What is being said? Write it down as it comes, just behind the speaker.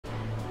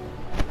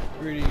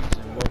Greetings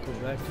and welcome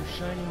back to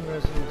Shining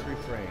Residence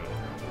Refrain.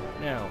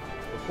 Now,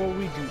 before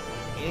we do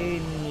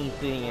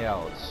anything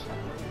else,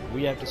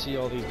 we have to see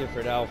all these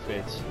different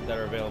outfits that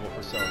are available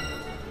for Sony.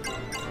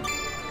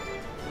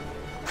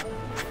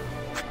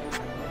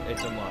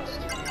 It's a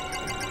must.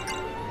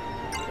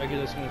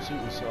 Regular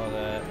swimsuit, we saw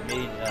that.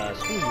 Made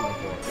school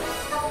uniform.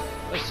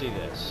 Let's see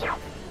this.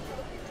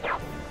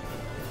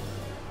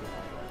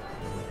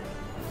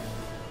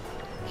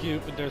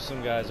 Cute, but there's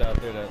some guys out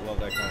there that love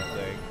that kind of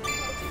thing.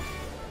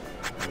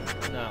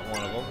 Not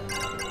one of them.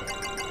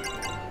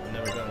 I've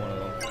never done one of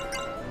them.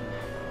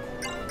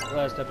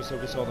 Last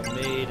episode we saw the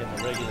maid in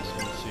the regular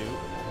swimsuit.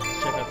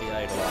 Let's check out the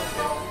idol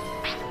outfit.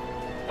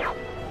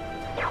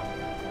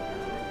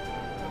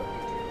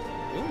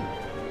 Ooh.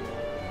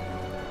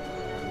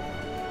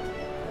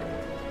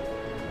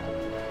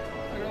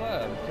 Look at that.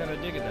 I'm kind of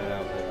digging that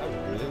outfit. I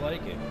really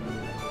like it.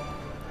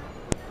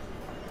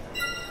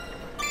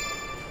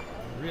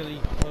 Really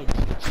hugs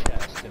the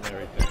chest and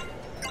everything.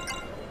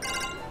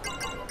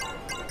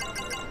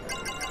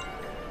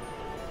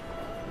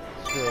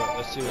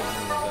 Let's see what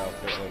Moon's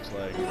outfit looks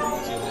like. It's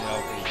the only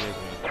outfit he gives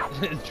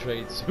me.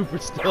 Trade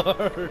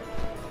superstar.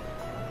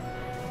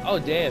 Oh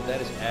damn,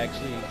 that is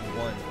actually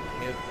one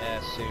hip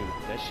ass suit.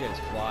 That shit's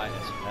fly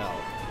as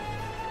hell.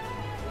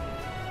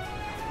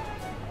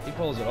 He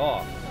pulls it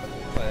off.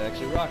 I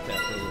actually rocked that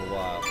for a little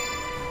while.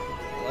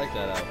 I like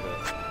that outfit.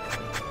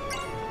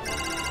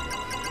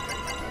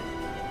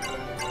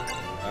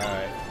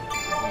 Alright.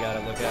 We gotta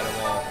look at them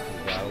all.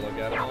 We gotta look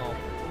at them all.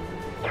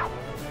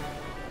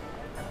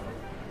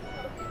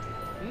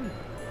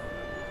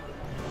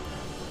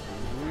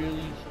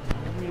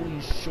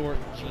 Really short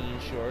jean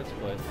shorts,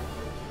 but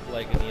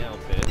liking the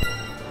outfit.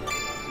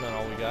 It's not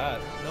all we got.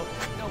 Nope,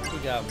 we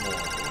got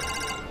more.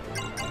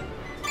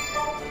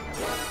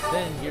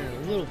 Then here in a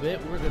little bit,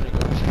 we're gonna go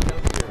check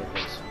out the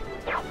miracles.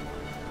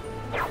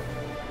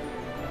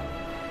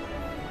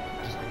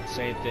 Just the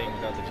same thing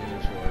without the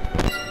jean shorts,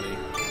 basically.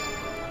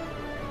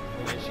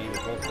 And she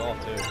would both off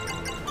too.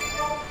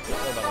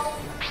 What about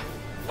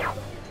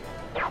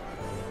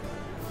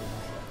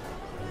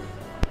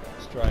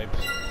this?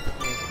 Stripes.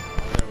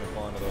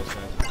 Of those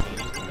kinds of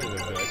bikinis, but they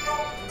look good.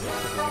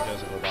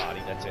 Because of her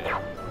body, that's it.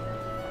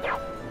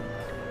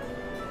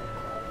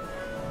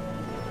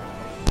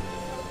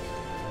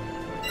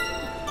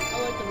 I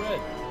like the red.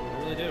 I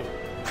really do.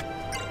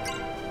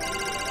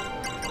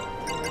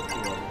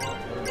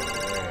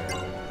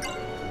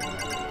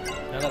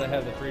 Now that I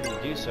have the freedom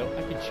to do so, I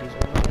can choose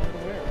what I want to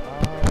wear.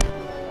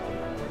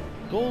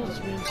 Gold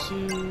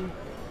swimsuit.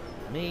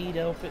 Maid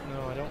outfit?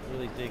 No, I don't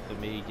really think the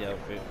maid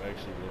outfit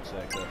actually looks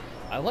that good.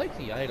 I like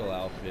the idol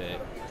outfit.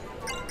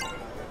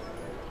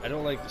 I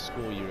don't like the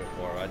school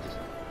uniform. I just,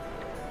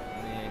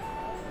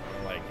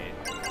 don't like it.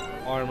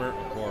 Armor,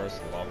 of course.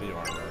 Love the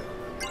armor.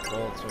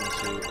 Gold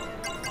swimsuit.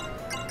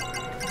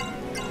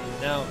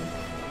 Now,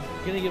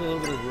 I'm gonna give a little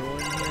bit of ruin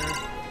here.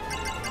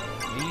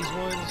 These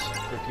ones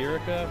for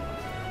Kirika.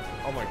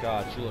 Oh my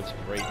god, she looks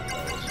great in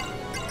those.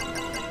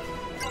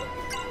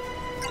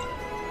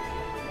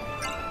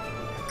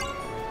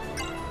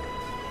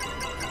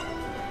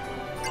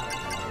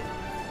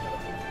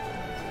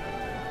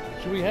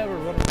 Should we have her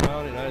run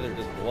around in either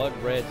this blood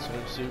red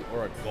swimsuit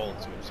or a gold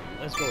swimsuit?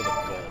 Let's go with a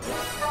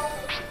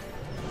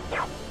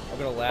gold. I'm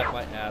gonna laugh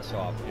my ass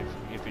off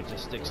if it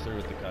just sticks through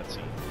with the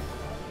cutscene.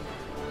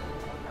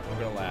 I'm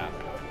gonna laugh.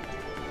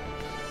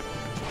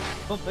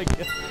 Oh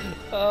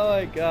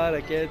my god,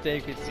 I can't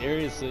take it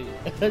seriously.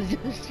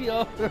 Just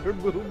show her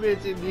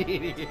movements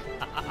immediately.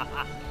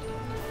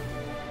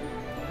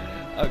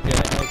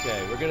 Okay,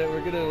 we're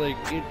gonna like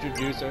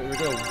introduce her, we're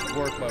gonna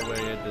work my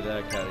way into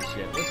that kind of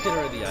shit. Let's get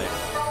her in the idol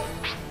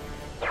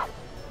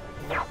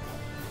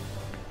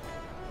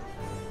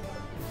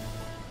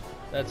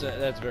outfit.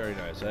 That's very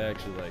nice. I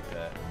actually like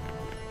that.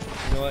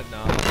 You know what?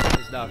 No,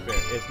 it's not fair.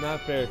 It's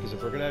not fair because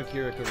if we're gonna have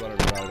Kirika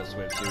running around in a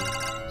swimsuit,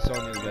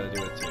 Sonya's gotta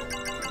do it too.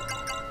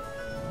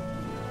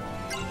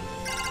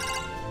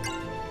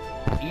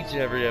 Each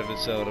and every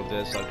episode of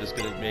this, I'm just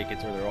gonna make it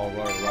so they're all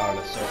running around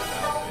in a certain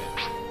outfit.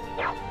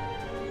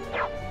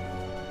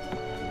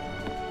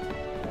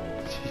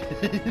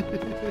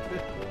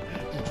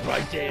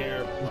 Right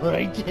there.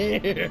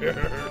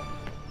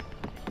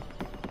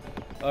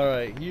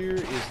 Alright, here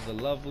is the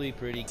lovely,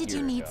 pretty Kirika. Did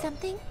you need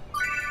something?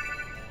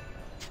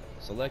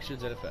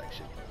 Selections and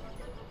affection.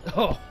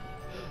 Oh,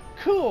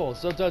 cool!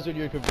 Sometimes when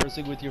you're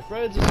conversing with your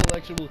friends, a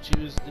selection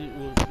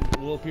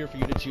will appear for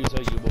you to choose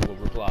how you will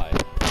reply.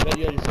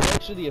 Depending on your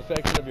selection, the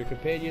affection of your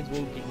companions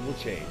will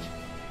change.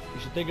 You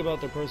should think about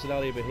their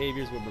personality and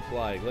behaviors when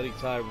replying. Letting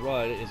time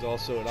run is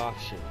also an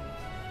option.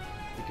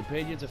 The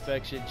companion's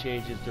affection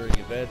changes during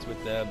events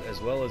with them as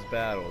well as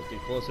battles.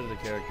 Get closer to the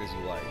characters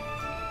you like.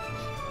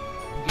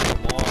 I'm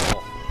getting them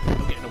all.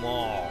 I'm getting them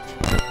all.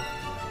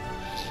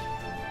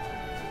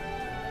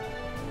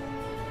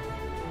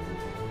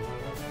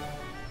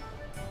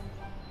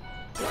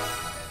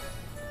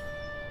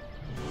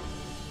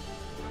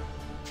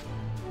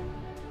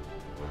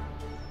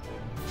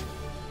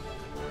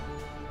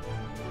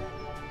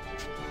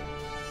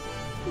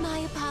 My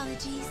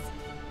apologies.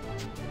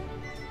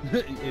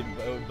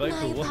 Invite My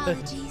for what?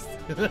 apologies.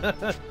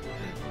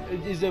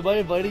 Am I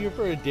inviting her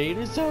for a date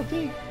or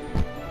something?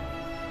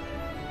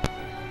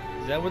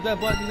 Is that what that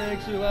button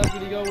actually allows me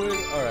to go with?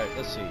 Alright,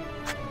 let's see.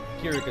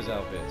 Kirika's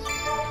outfits.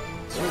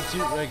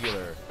 Swimsuit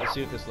regular. Let's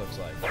see what this looks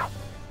like.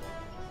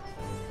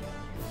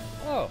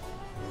 Oh.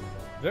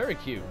 Very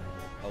cute.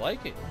 I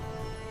like it.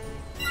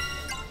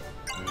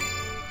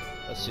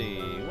 Let's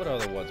see. What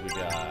other ones we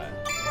got?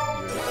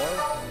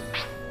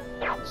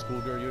 Uniform?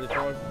 Schoolgirl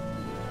uniform?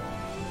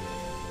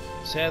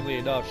 Sadly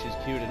enough, she's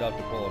cute enough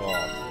to pull it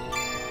off.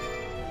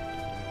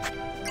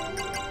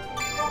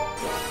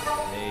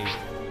 Hey.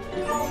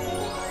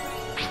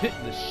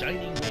 The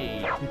shining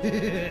maid.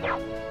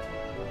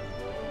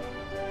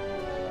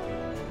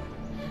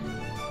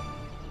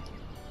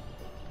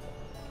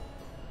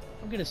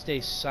 I'm gonna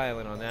stay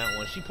silent on that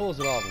one. She pulls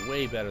it off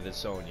way better than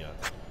Sonya.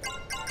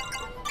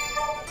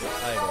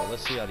 Idol.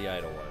 Let's see how the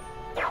idol went.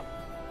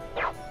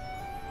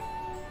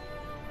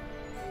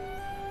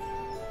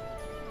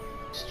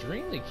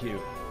 Extremely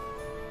cute.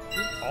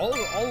 All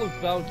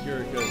about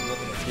Kirika is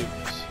nothing but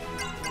cuteness.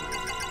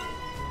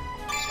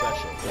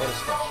 Special. What is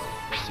special?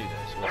 Let's see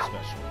this. What's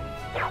special?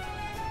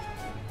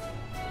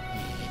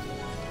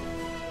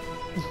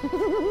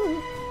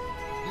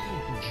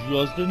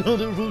 Just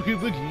another fucking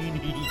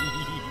bikini.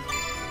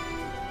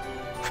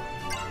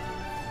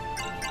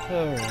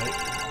 Alright.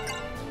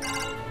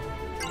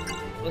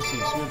 Let's see.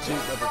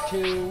 Swimsuit number 2.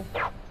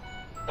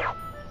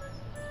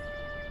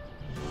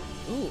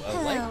 Ooh, I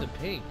like the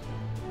pink.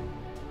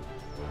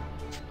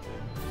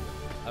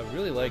 I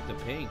really like the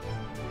pink.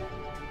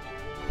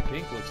 The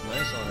pink looks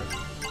nice on her.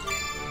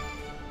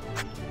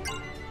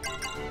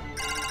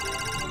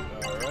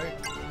 Alright.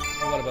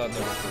 What about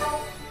number 3?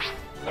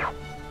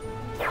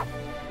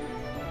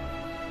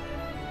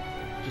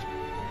 Just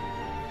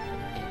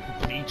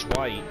peach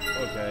white.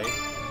 Okay.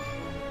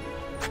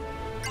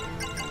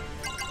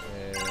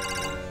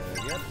 And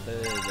yep, the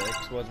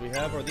next ones we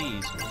have are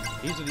these.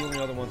 These are the only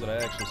other ones that I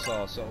actually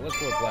saw. So let's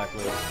go with Black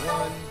Lotus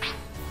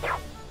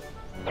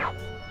 1.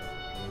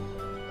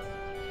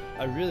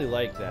 I really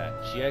like that.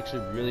 She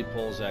actually really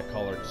pulls that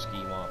color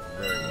scheme off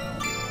very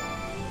well.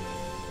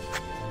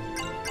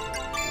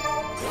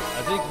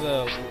 I think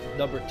the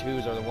number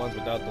 2s are the ones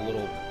without the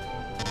little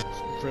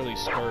frilly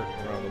skirt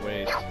around the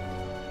waist.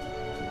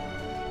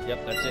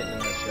 Yep, that's it in a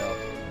nutshell.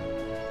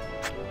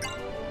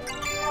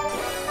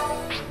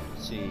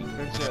 Let's see,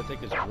 Crimson I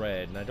think is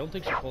red, and I don't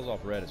think she pulls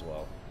off red as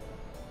well.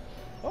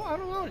 Oh, I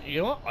don't know. You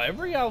know what?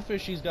 Every outfit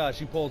she's got,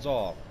 she pulls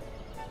off.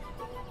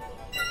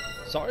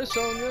 Sorry,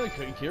 Sonya.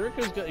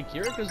 Kirika's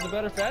the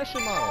better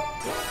fashion model.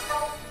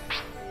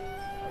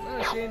 I'm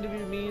not ashamed to be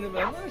mean. I'm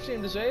not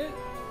ashamed to say it.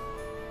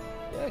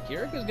 Yeah,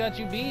 Kirika's got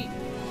you beat.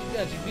 She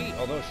got you beat.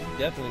 Although she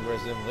definitely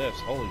wears them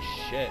lifts. Holy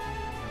shit.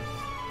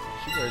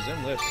 She wears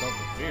them lifts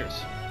something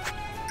fierce.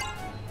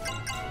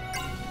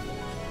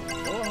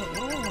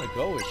 Oh my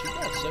god, she's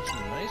got such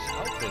nice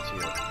outfits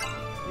here.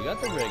 You got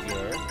the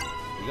regular.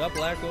 You got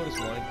Black Lotus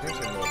 1 and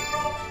Crimson Lotus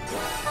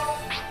 1.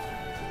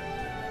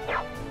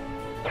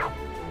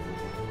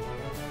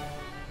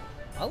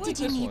 I like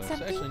this one. It's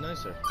actually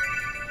nicer.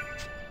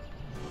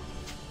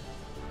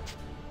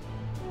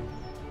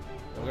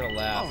 I'm gonna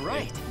laugh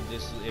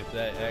if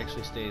that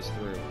actually stays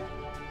through.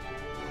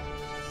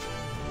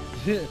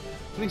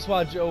 Please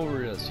watch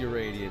over us, your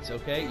radiance,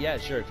 okay? Yeah,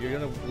 sure. If you're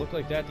gonna look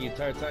like that the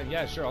entire time,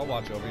 yeah, sure, I'll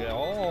watch over you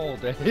all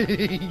day.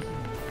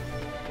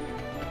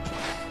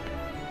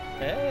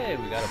 Hey,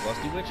 we got a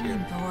busty witch here.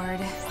 I'm bored.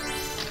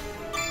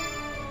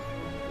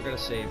 We're gonna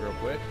save real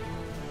quick.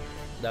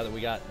 Now that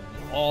we got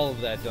all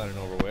of that done and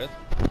over with.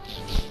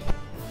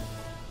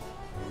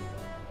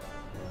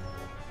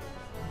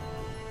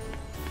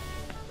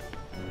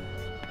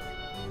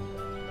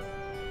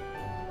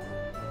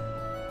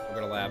 We're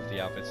gonna laugh if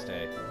the outfits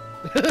stay.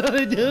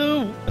 I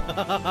do!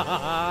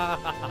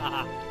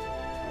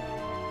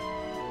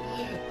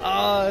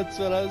 Ah, that's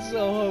what I was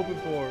so hoping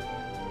for.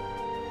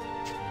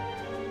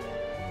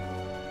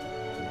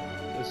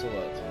 This a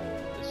lot.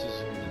 This is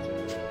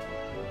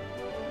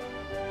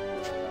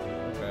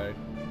okay.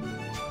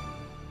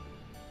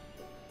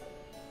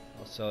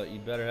 I'll sell it. You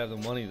better have the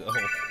money though.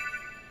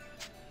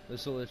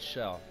 This will it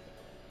shall.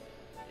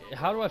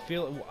 How do I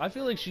feel? I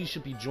feel like she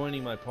should be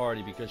joining my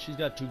party because she's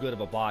got too good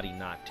of a body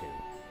not to.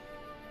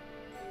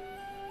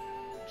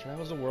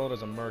 Travels the world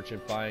as a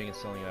merchant, buying and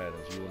selling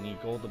items. You will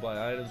need gold to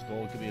buy items.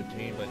 Gold can be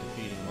obtained by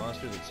defeating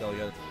monsters and selling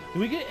items. Do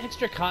we get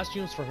extra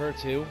costumes for her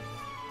too?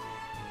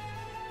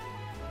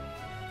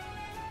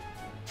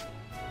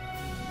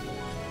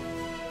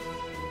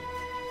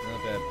 Not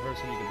a bad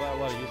person. You can buy a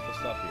lot of useful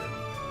stuff here.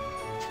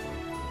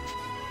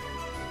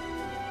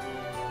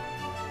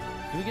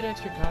 Do we get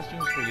extra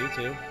costumes for you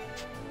too?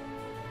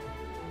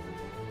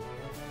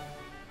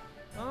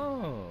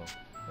 Oh,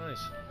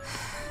 nice.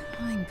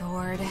 I'm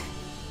bored.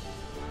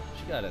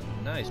 She got a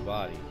nice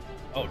body.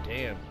 Oh,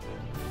 damn.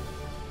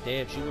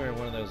 Damn, she wearing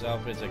one of those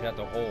outfits that got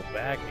the whole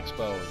back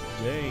exposed.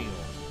 Damn.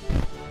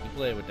 You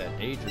play with that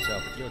dangerous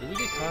outfit. Yo, do we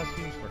get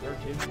costumes for her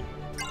too?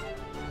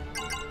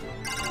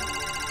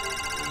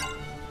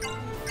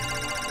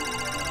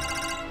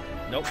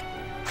 Nope.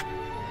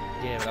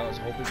 Damn it, I was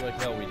hoping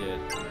like hell we did.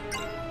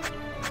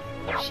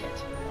 Oh,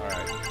 shit.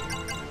 Alright.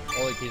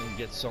 Only can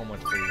get so much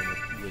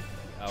freedom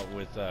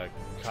with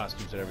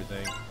costumes and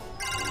everything.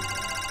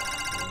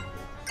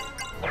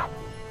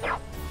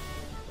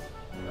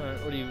 Alright,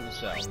 what do you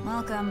sell?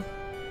 Welcome.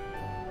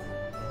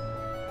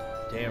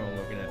 Damn, I'm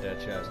looking at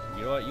that chest.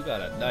 You know what? You got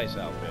a nice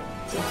outfit.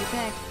 Take your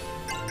pick.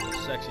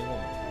 Sexy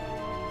woman.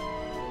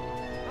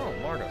 Oh,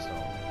 Margo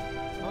Stone.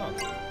 Huh.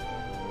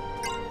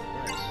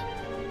 Nice.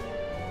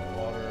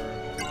 Water.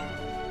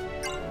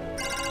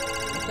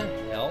 What the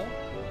hell?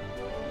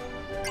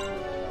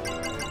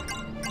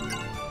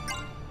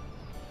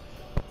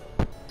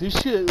 This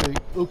shit,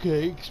 like,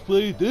 okay,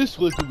 explain this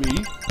one to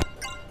me.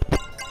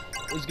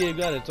 This game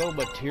got its own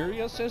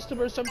materia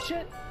system or some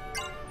shit?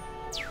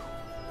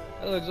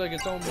 That looks like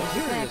its own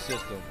materia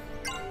system.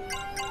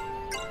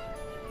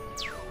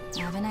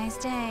 Have a nice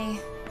day.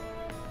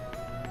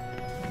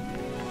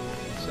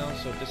 It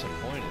sounds so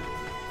disappointed.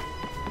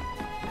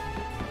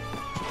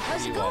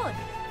 How's it going?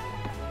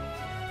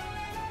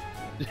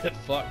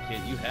 Fuck,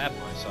 kid, you have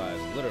my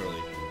size,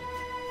 literally.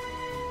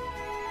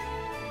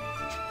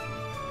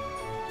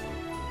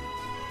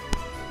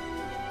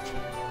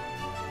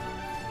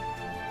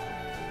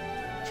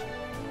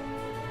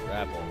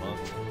 Grapple, huh?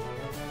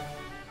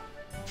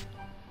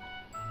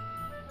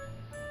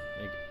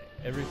 Make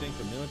everything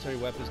from military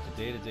weapons to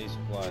day-to-day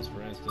supplies.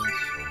 For instance,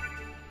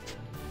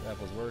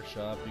 Rappel's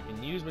Workshop. You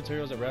can use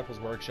materials at Rappel's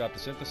Workshop to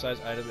synthesize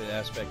item and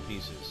aspect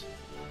pieces.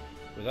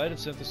 With item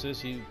synthesis,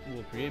 he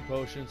will create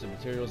potions and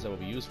materials that will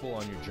be useful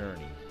on your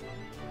journey.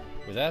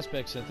 With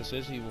aspect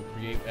synthesis, he will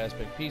create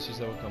aspect pieces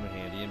that will come in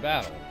handy in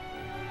battle.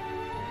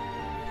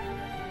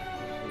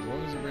 As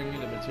long as you bring me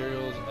the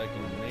materials, I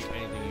can make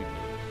anything you need.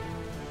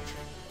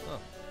 Huh.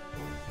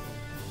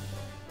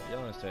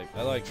 Yellow type.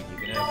 I like it. You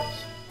can have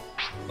this.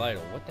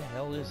 Vital. What the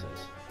hell is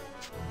this?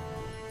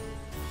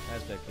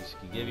 Aspect piece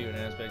can give you an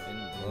aspect and,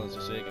 well, as I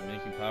say, it can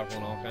make you powerful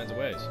in all kinds of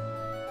ways.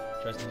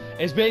 Trust.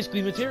 It's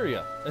basically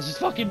materia. This is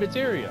fucking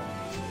materia.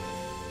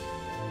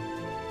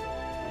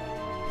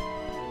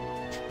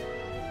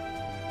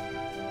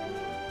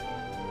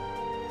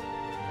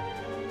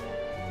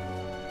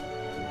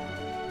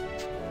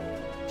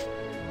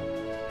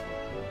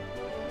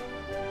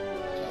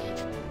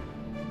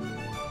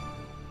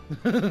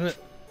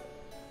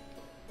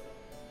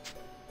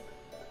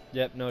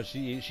 Yep, no,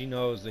 she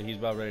knows that he's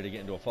about ready to get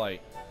into a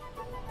fight.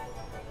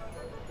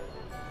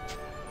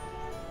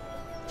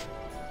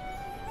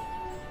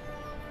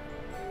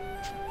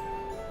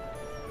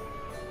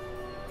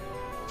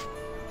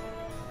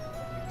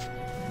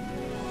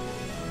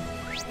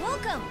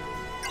 Welcome.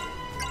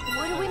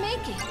 What are we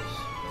making?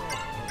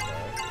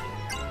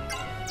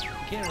 You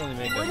can't really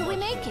make. What are we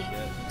making?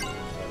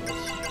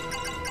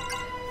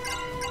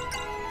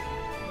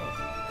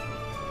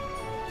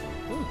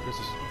 Ooh, this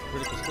is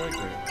critical strike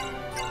rate.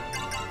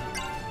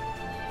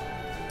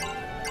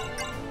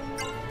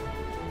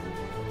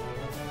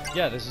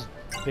 Yeah, this is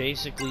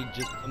basically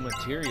just a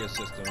materia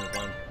system.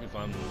 If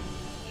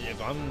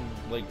I'm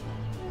like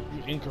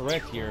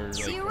incorrect here,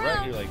 like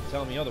correctly, like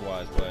tell me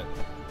otherwise. But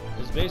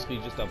it's basically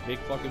just a big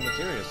fucking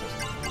materia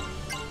system.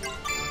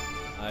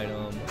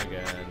 Item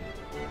again.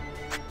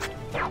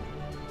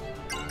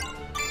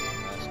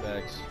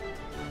 Aspects.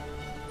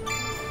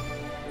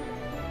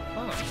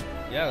 Huh.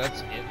 Yeah,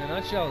 that's it in a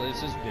nutshell.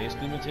 This is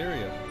basically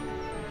materia.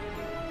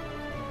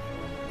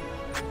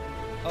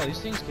 Oh, these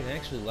things can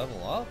actually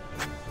level up?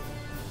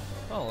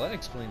 Oh, that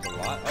explains a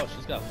lot. Oh,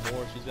 she's got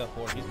 4, she's got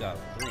 4, he's got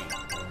 3.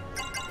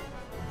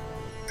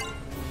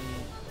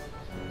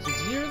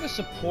 Since you're the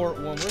support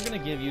one, we're gonna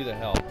give you the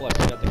help. Plus,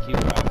 you got the cute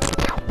outfit.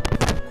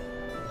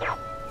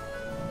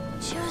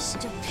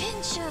 Just a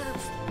pinch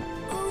of...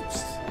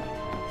 Oops.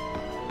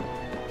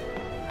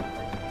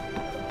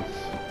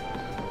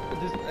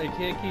 I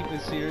can't keep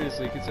this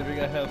seriously, considering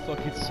I have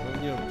fucking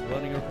Sonya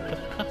running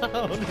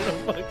around in a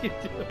fucking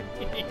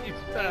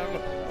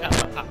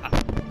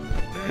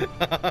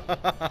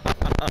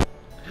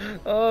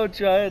Oh,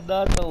 trying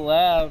not to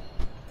laugh.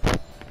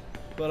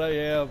 But I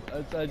am.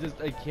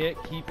 I can't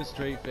keep a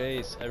straight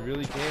face. I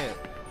really can't.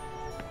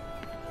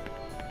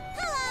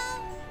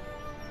 Hello.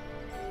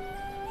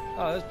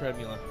 Oh, that's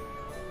Premila.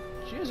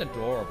 She is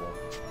adorable.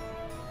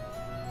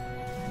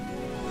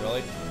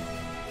 Really?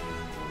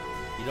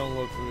 You don't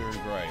look very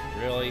bright.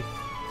 Really?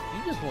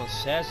 You just want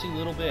sassy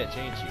little bitch,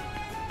 ain't you?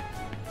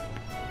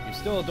 You're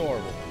still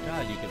adorable.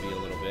 God, you could be a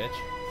little bitch.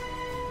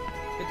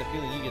 I get the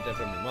feeling you get that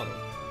from your mother.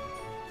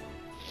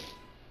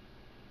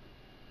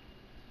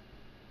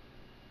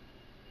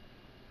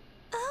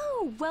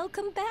 Oh,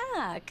 welcome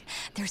back.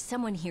 There's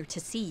someone here to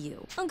see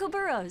you. Uncle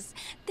Burroughs,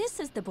 this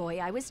is the boy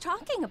I was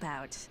talking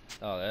about.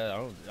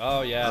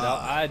 Oh, yeah.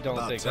 I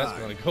don't think that's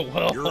going to go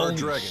well. You're our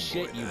dragon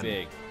shit, boy, you then.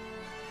 big.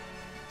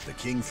 The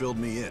king filled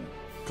me in.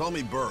 Call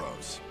me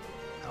Burroughs.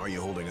 How are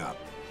you holding up?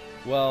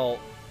 Well,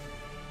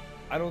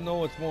 I don't know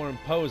what's more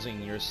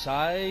imposing, your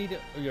size.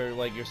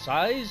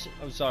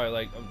 I'm sorry,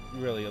 like,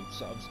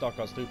 I'm stuck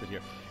on stupid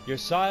here. Your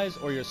size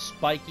or your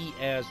spiky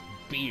ass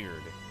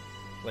beard.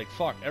 Like,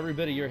 fuck, every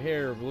bit of your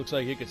hair looks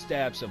like it could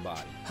stab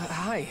somebody.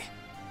 Hi.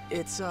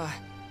 It's,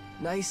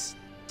 nice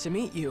to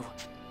meet you.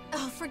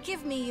 Oh,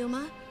 forgive me,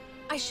 Yuma.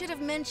 I should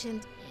have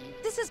mentioned.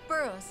 This is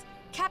Burroughs,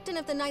 captain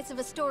of the Knights of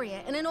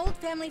Astoria and an old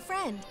family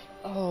friend.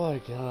 Oh my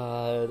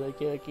god, I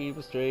can't keep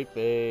a straight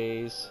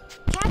face.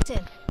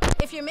 Captain,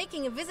 if you're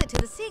making a visit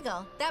to the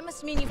Seagull, that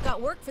must mean you've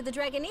got work for the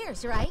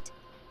Dragoneers, right?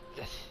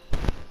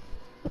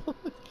 Oh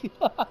my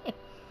god.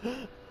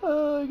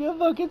 Oh, I got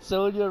fucking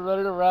Sonya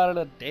running around in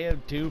a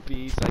damn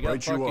two-piece. I got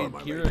Right you fucking are,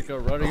 my Kirika lady.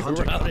 running A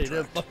hunting around in a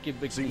contract. fucking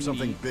bikini. Seems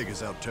something big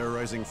is out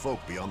terrorizing folk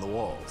beyond the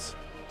walls.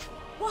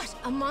 What,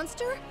 a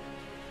monster?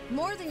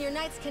 More than your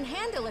knights can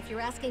handle if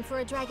you're asking for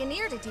a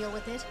Dragoneer to deal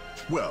with it.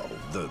 Well,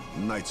 the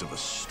Knights of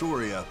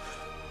Astoria...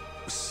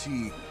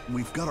 See,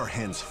 we've got our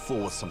hands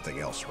full with something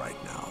else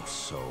right now,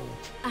 so...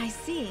 I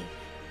see.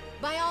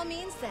 By all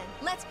means then,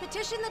 let's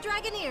petition the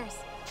Dragoneers.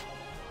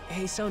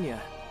 Hey, Sonya.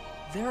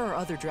 There are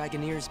other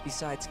Dragoneers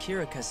besides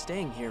Kirika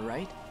staying here,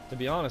 right? To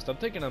be honest, I'm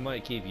thinking I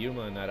might keep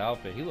Yuma in that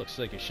outfit. He looks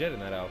sick as shit in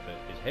that outfit.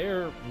 His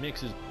hair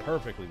mixes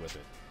perfectly with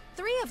it.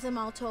 3 of them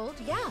all told,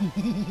 yeah.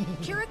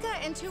 Kirika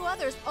and 2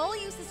 others all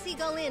use the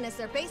Seagull Inn as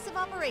their base of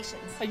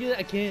operations.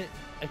 I can't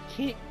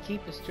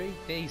keep a straight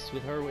face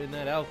with her in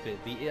that outfit.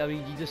 I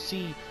mean, you just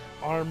see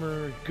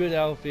armor, good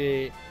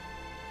outfit,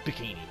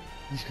 bikini.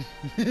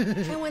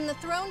 And when the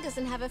throne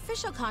doesn't have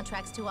official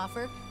contracts to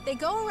offer, they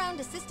go around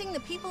assisting the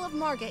people of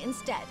Marga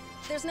instead.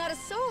 There's not a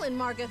soul in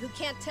Marga who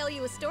can't tell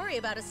you a story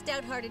about a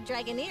stout-hearted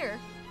Dragoneer.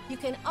 You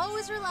can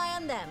always rely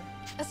on them.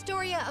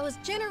 Astoria owes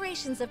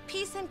generations of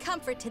peace and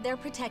comfort to their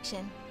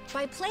protection.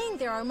 By playing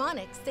their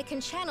harmonics, they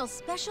can channel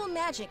special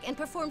magic and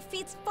perform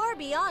feats far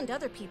beyond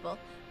other people,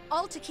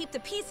 all to keep the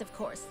peace, of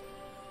course.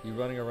 You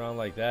running around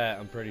like that,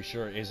 I'm pretty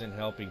sure isn't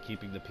helping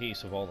keeping the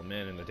peace of all the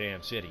men in the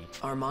damn city.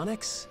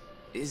 Harmonics?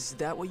 Is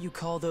that what you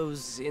call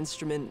those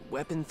instrument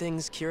weapon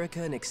things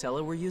Kirika and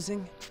Excella were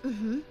using?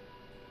 Mm-hmm.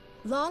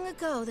 Long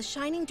ago, the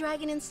shining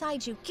dragon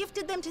inside you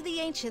gifted them to the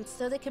ancients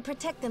so they could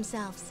protect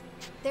themselves.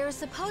 There are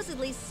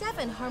supposedly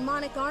 7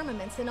 harmonic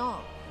armaments in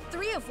all,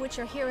 3 of which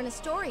are here in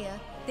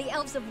Astoria. The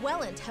elves of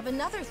Welland have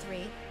another 3.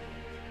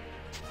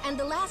 And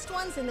the last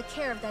one's in the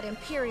care of that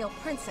imperial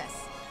princess.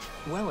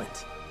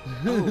 Welland.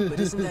 Oh, but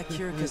isn't that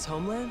Kirika's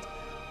homeland?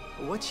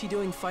 What's she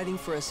doing fighting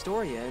for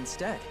Astoria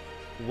instead?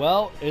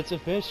 Well, it's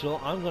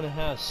official. I'm gonna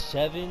have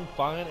 7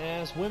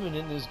 fine-ass women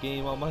in this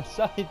game on my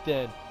side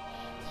then.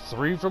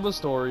 3 from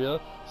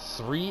Astoria,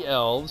 3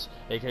 elves,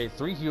 aka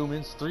 3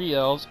 humans, 3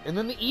 elves, and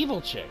then the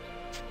evil chick.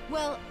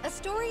 Well,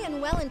 Astoria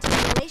and Wellington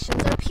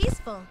relations are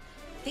peaceful.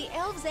 The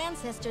elves'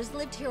 ancestors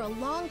lived here a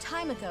long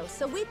time ago,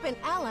 so we've been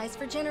allies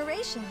for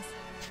generations.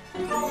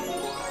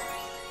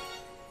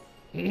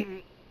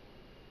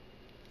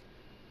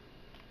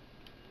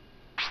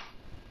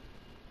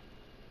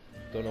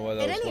 Don't know why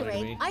that At was any funny to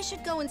rate, me. I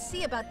should go and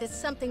see about this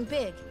something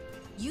big.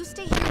 You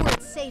stay here where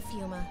it's safe,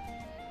 Yuma.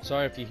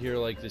 Sorry if you hear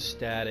like the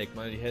static.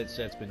 My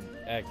headset's been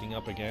acting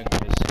up again.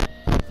 Because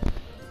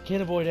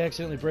can't avoid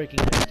accidentally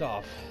breaking it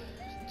off.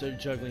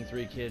 Juggling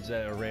 3 kids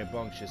that are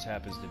rambunctious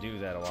happens to do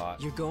that a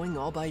lot. You're going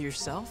all by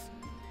yourself?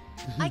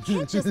 I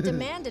can't just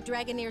demand a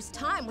Dragoneer's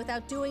time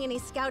without doing any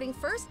scouting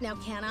first now,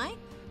 can I?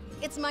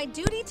 It's my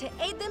duty to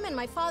aid them in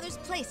my father's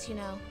place, you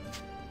know.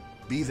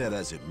 Be that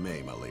as it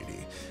may, my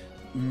lady.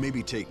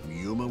 Maybe take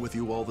Yuma with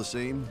you all the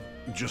same,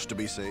 just to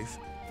be safe.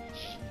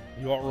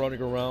 You aren't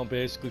running around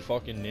basically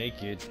fucking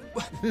naked.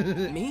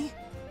 Me?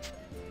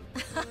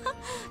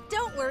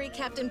 Don't worry,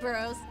 Captain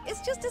Burroughs.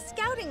 It's just a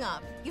scouting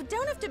op. You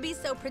don't have to be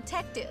so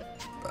protective.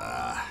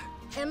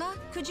 Emma,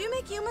 could you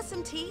make Yuma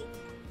some tea?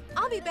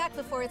 I'll be back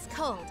before it's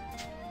cold.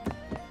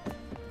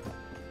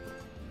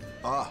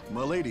 Ah,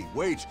 my lady,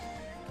 wait.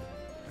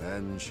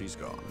 And she's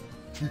gone.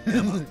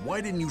 Emma,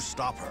 why didn't you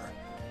stop her?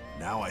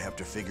 Now I have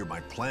to figure my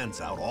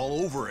plans out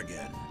all over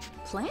again.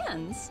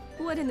 Plans?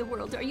 What in the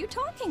world are you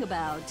talking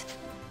about?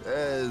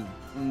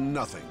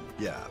 Nothing.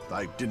 Yeah,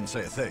 I didn't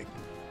say a thing.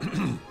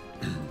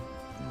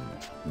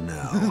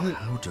 Now,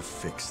 how to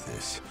fix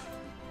this?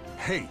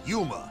 Hey,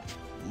 Yuma!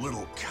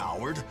 Little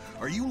coward!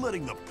 Are you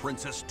letting the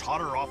princess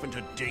totter off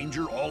into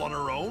danger all on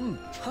her own?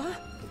 Huh?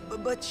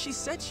 But she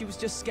said she was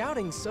just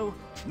scouting, so...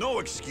 No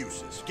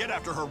excuses. Get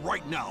after her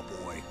right now,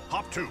 boy.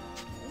 Hop to.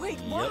 Wait,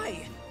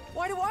 why?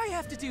 Why do I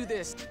have to do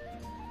this?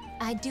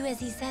 I'd do as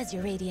he says,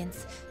 Your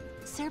Radiance.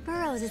 Sir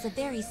Burroughs is a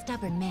very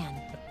stubborn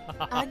man.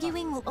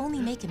 Arguing will only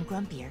make him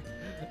grumpier.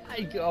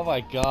 Oh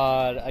my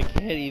god, I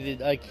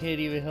can't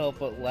even help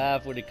but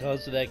laugh when it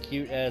comes to that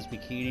cute ass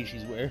bikini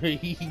she's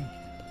wearing.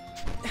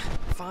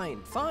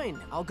 Fine,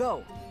 I'll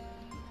go.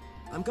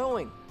 I'm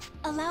going.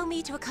 Allow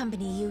me to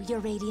accompany you, Your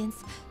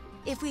Radiance.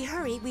 If we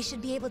hurry, we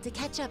should be able to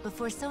catch up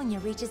before Sonya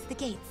reaches the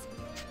gates.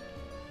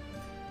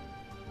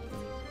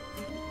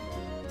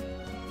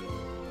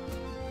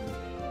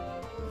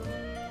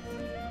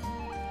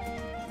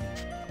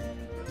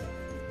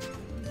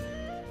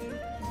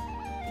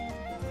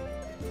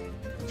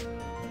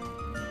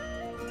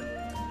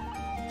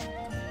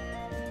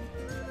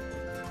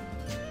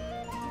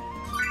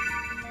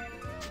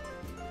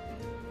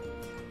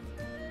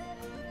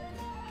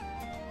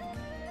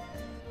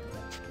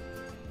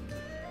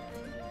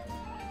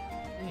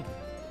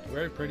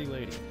 Very pretty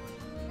lady.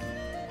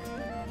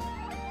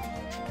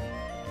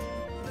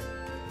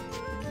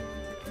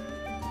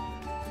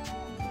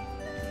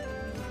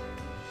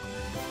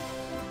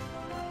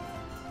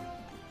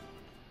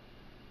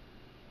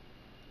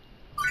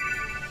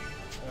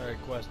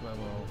 Alright, quest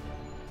memo.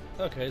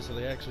 Okay, so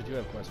they actually do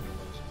have quest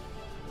memos.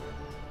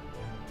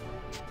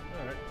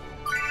 Alright.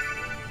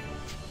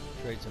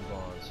 Traits and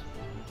bonds.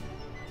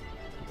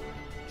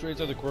 Traits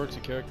are the quirks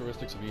and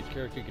characteristics of each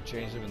character. You can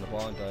change them in the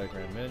bond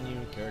diagram menu.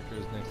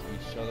 Characters next to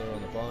each other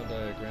on the bond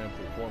diagram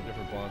form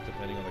different bonds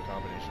depending on the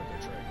combination of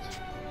their traits.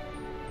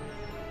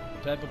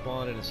 The type of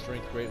bond and its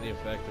strength greatly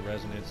affect the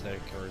resonance that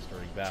occurs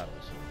during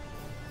battles.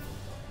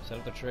 Set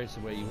up the traits the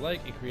way you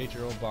like and create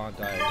your own bond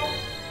diagram.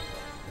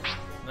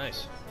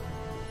 Nice.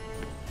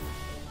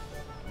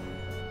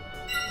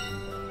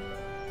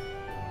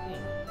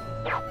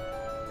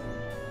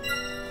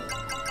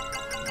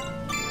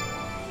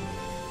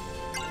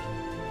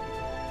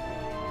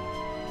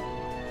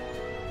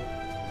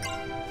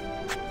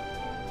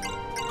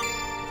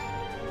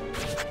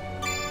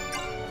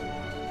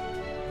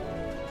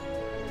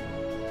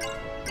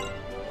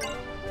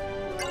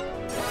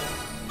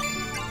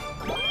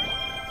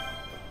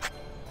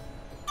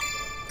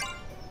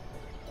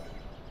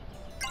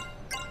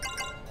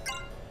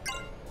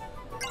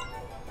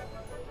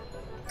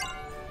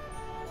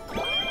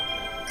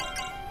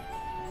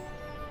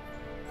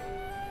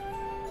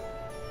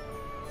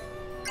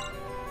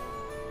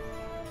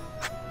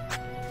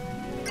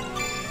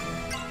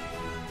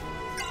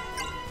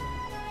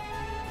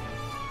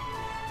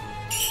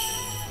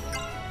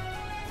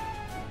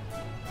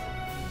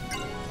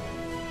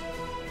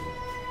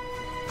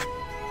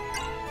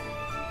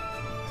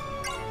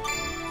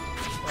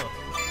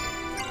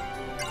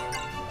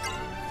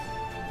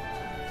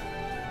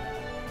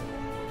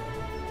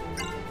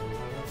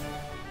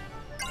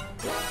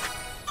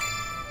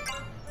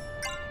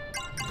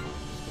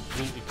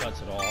 Completely cuts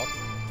it off.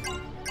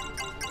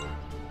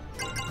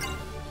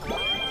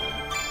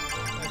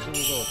 Actually,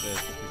 we'll go with this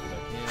just because I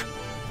can.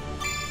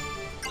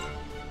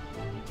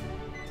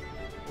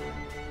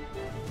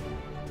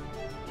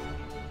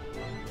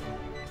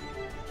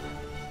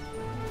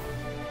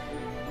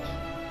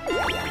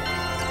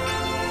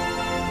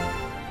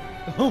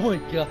 Oh my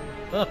god.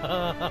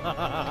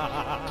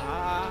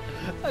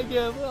 I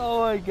can't. Oh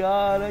my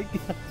god. I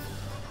can't.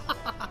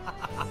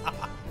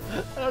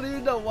 I don't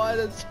even know why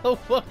that's so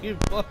fucking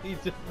funny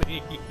to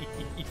me.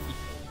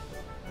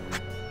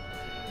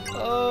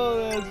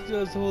 Oh, that's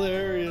just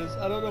hilarious.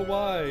 I don't know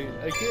why.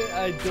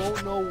 I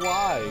don't know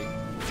why.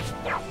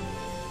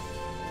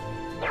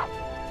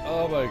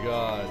 Oh my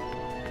god.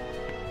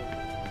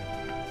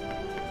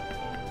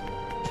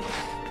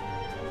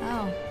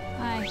 Oh,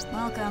 hi.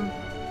 Welcome.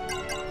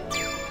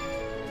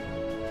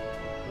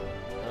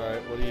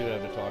 Alright, what do you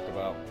have to talk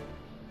about?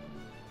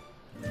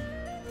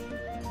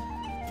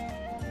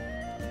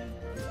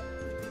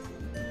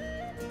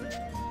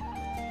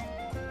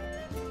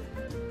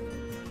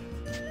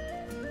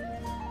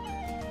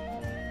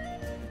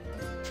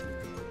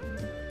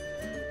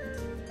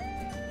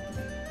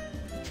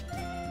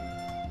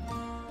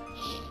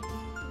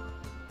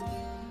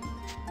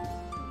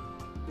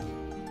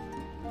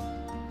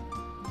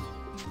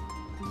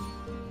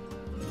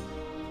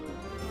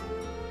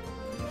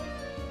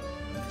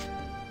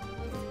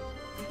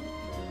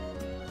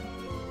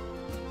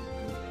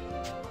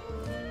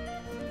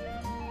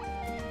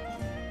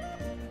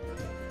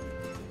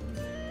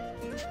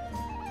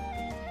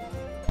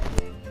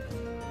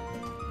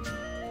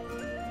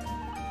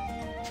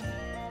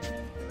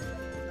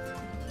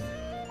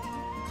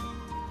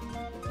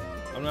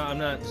 I'm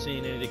not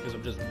seeing anything because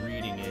I'm just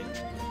reading it.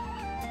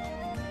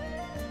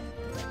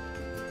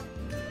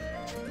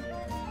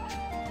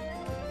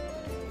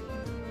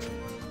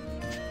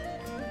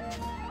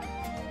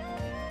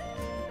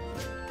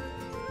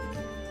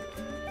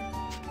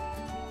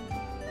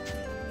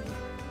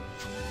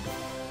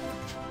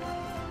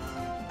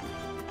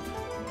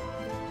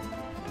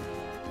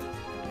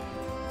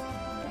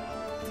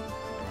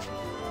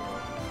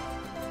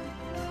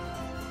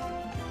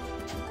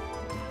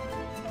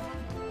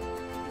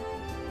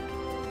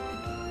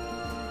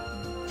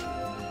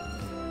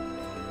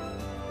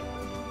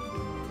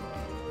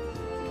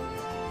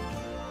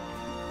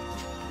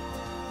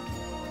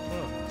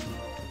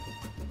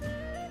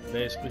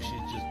 Basically,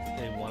 she's just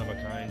a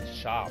one-of-a-kind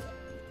shop.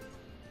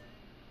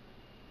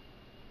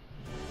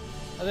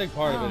 I think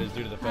part of it is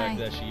due to the fact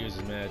that she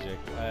uses magic.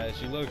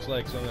 She looks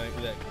like something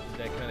that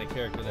kind of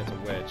character that's a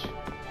witch.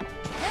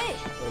 Hey!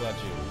 What about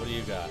you? What do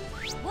you got?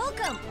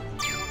 Welcome!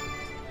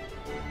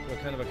 What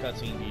kind of a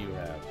cutscene do you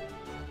have?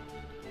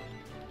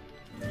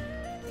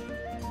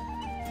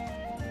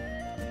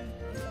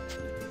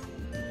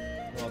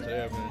 Well,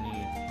 today I'm gonna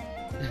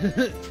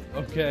need...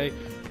 Okay,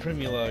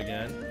 Primula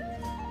again.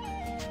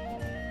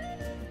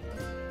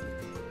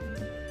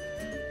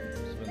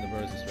 Spin the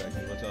birds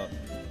distracting. What's up?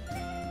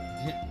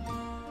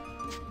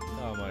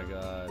 Oh my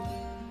god.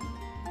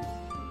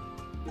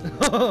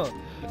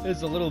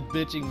 It's a little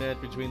bitching match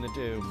between the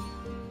two.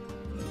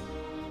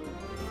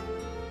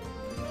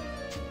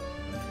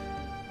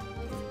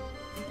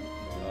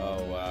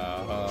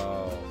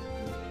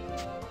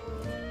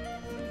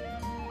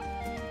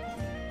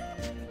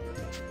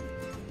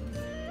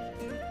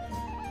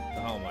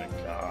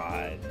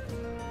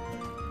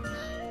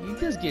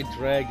 just get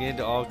dragged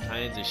into all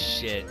kinds of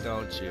shit,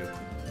 don't you?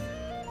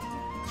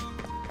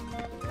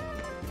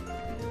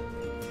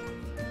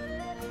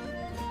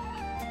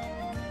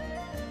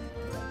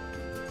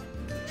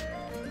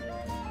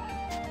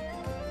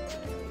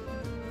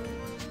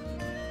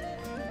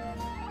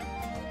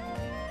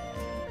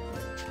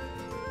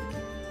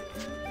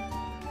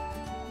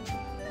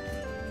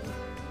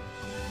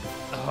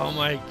 Oh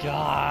my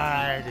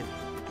god.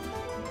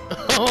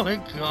 Oh my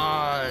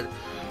god.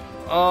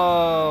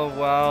 Oh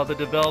wow, the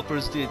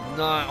developers did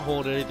not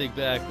hold anything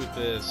back with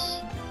this.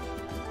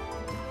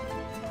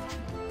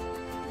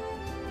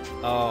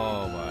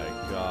 Oh my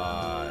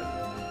god.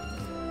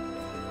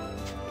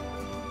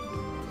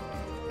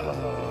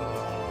 Oh.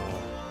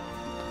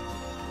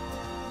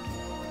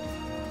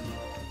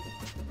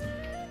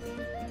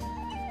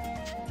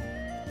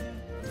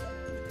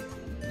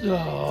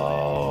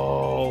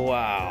 Oh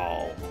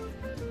wow.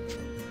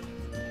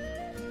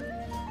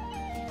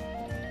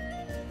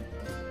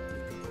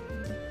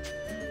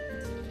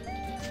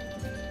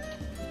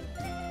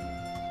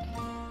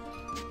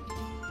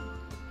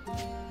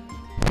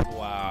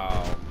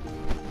 Wow.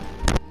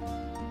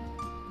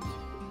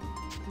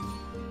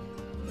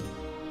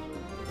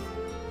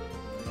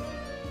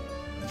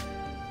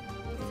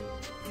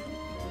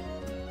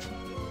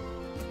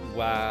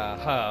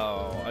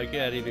 Wow. I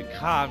can't even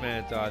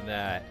comment on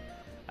that.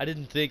 I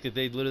didn't think that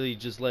they'd literally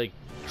just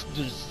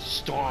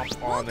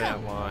stomp on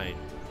that line.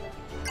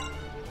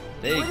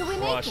 They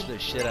crushed the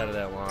shit out of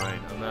that line.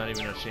 I'm not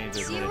even ashamed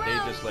to admit it. They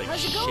just like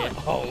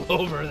shit all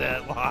over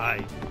that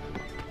line.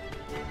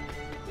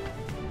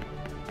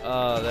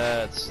 Oh,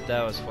 that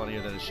was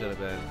funnier than it should have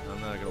been.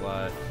 I'm not gonna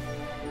lie.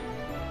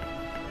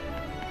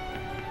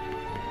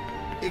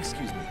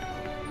 Excuse me.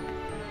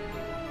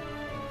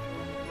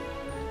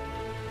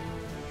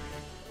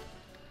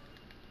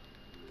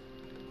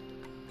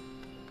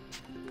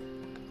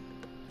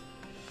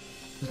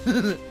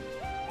 The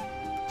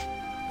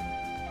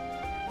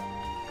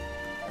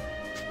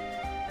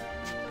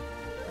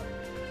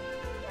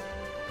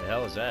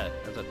hell is that?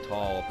 That's a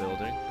tall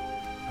building.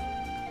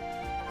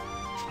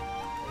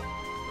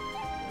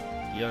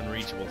 The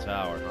unreachable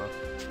tower, huh?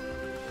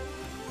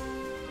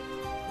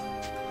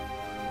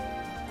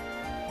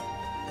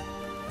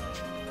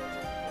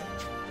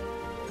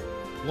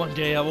 One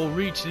day I will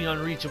reach the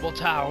unreachable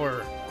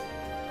tower.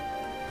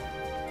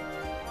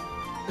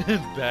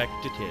 Back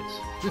to kids.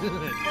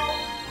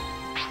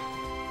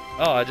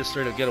 Oh, I just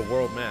straight up get a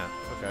world map.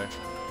 Okay.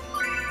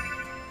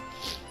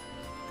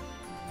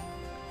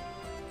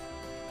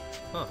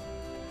 Huh.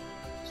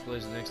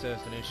 Displays the next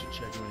destination.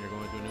 Check when you're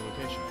going to a new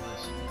location.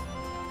 Nice.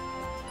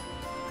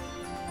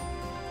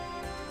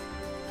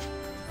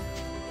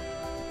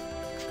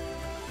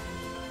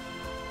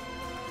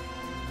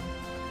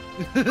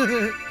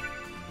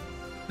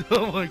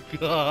 Oh my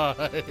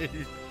god.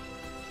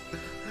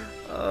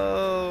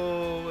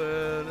 Oh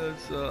man,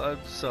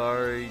 I'm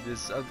sorry.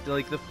 I'm,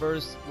 like the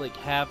first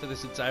half of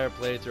this entire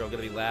playthrough, I'm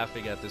gonna be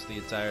laughing at this the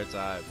entire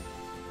time.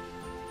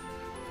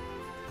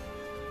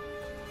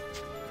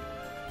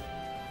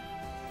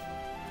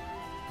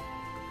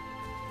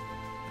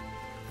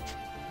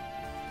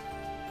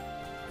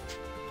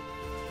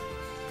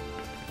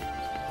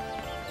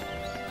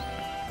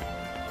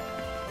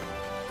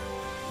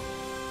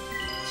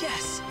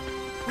 Yes!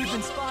 We've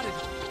been spotted!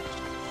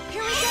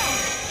 Here we go!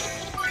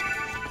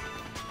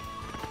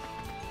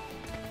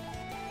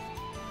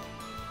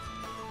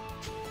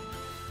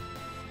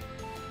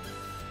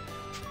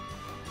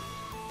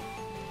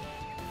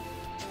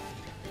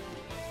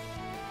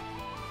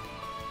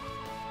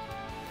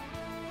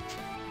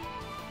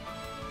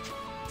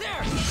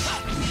 There!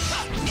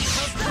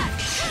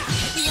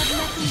 We have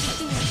nothing to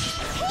fear.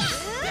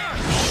 There! I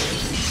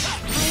am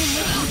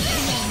with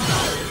you,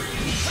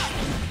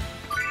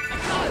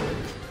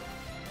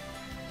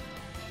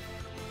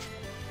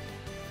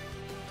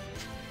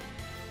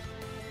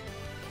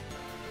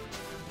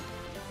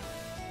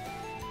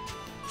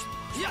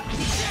 Yeah!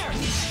 There!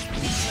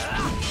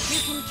 You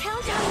can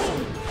count on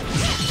me.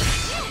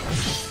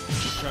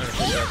 Just trying to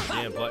figure out the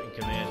damn button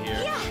command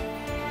here.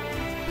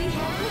 We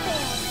have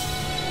prevailed.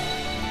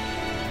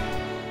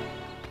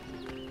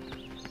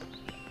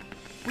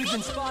 We've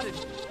been spotted!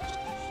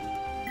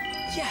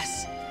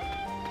 Yes!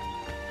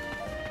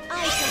 I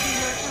shall be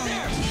your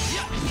There!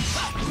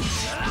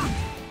 owner.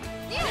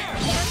 Yeah!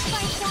 Let's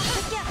fight that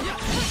together.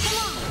 Come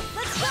on,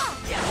 let's go.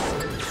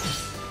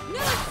 No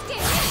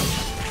escape.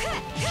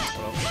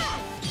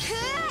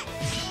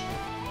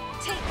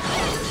 Take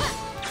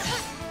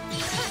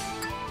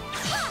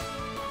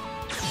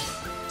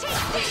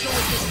Let's go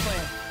with this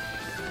plan!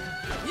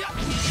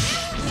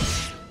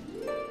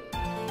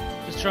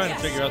 Just trying to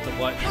figure out the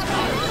buttons. Oh,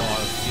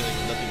 I'm feeling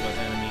nothing but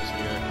enemies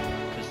here.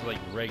 Just like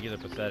regular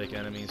pathetic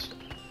enemies.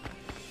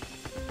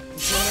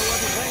 There's no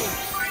other way!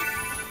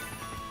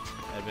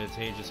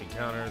 Advantageous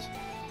encounters.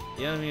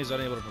 The enemy is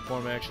unable to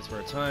perform actions for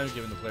a time,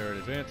 giving the player an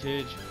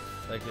advantage.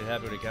 Likely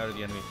happy to counter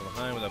the enemy from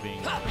behind without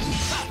being noticed.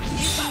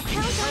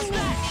 count on me.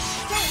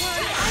 Don't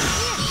worry, I'm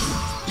here.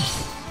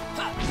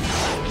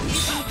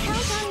 You can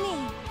count on me.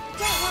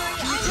 Don't worry,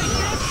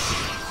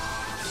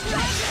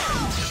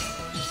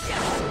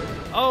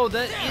 Oh,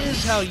 that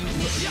is how you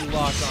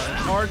lock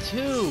on. It's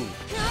R2.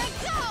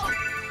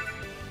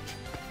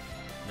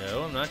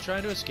 No, I'm not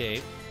trying to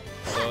escape.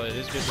 Although it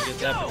is good to get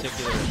that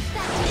particular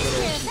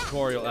little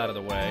tutorial out of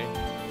the way.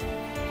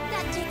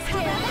 That takes care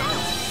of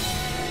that.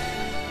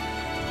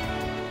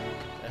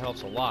 That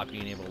helps a lot,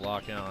 being able to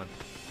lock on.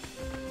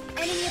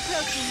 Enemy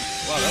approaching.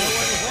 Wow, that looks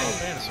like a Final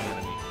Fantasy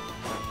enemy.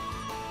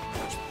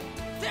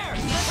 There!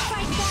 Let's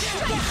fight back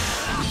together.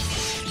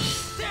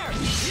 There!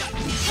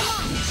 Come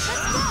on, let's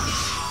go.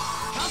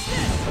 How's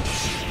this?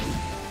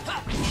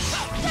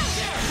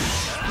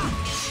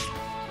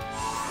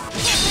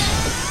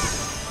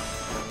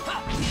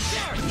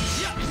 There!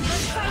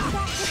 Let's fight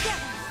back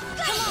together.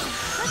 Come on,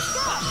 let's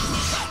go.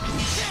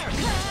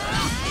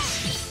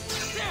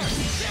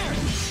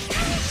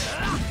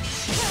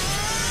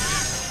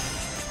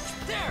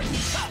 There!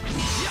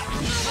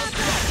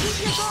 Keep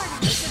your guard up.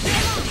 Come on,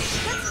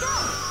 let's go.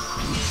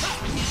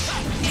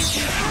 You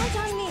can count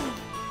on me.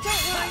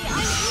 Don't worry,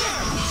 I'm here.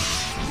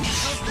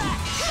 How's that?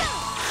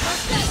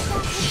 Let's fight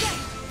back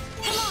together.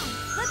 Come on,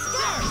 let's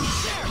go.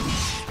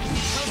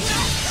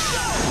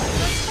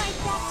 Let's fight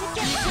back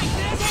together.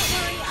 Don't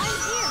worry, I'm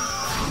here.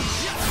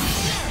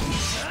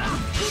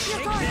 Keep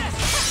your guard up.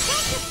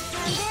 Don't just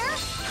stand there.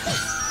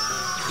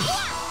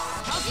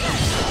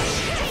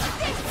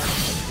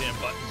 Damn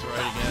buttons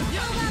right again.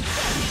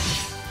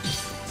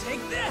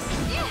 Take this!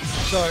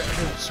 Sorry, I've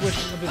been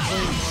switching. I've been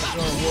playing Monster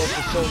Hunter World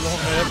for so long.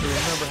 I have to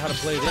remember how to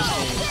play this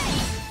game.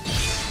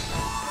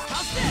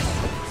 How's this?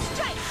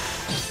 Strike.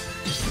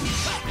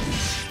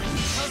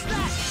 How's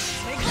that?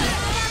 Take this!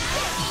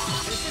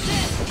 This is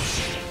it!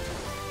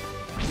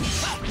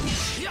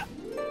 Yeah!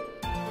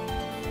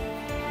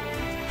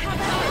 How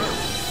about that?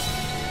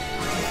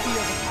 I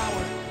feel the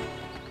power.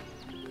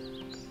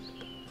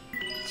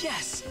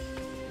 Yes!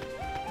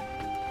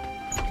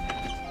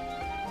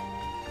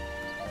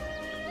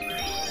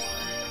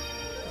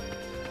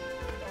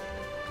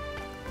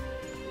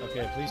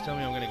 Okay, please tell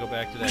me I'm gonna go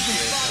back to that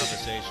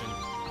conversation.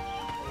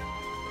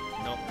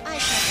 Nope. I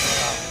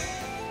shall.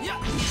 Yeah!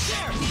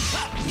 There!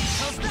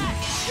 How's that?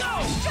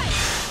 Go!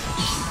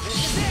 This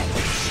is it!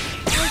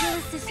 For your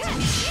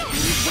assistance,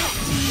 leave that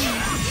to me.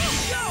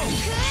 Go!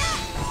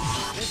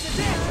 This is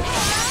it!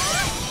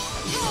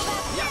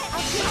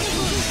 I'll take your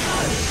wounds.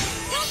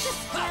 Don't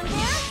just stand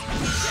there.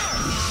 There!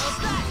 How's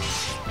that?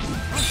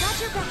 I've got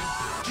your back.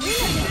 We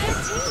are a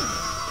good team.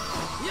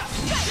 Yeah!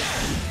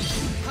 There!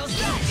 How's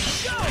that?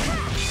 Go!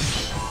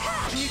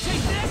 Can you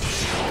take this?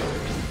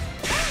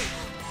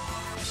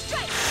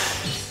 Strike.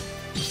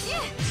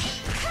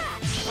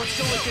 Let's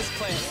go with this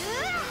plan.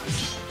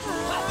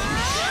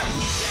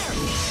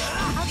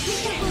 I'll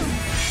take your wounds.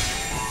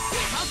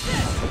 How's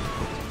this?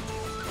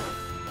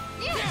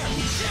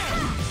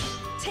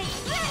 Take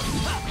this.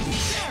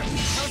 There!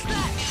 How's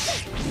that?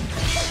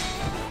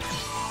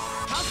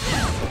 How's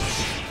this?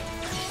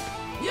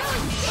 Yeah!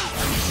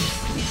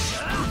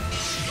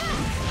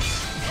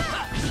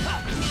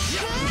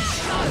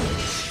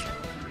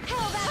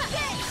 How about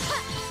this?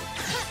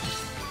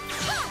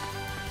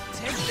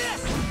 Take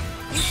this!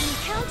 You can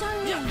count on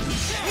me. We are a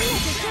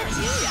good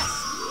team.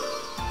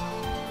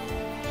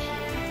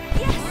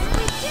 Yes,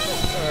 we did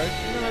it. Alright,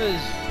 not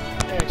as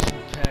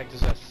action-packed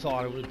as I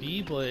thought it would be,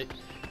 but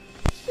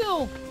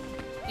still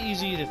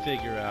easy to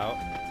figure out.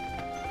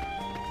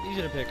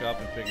 Easy to pick up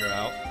and figure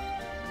out.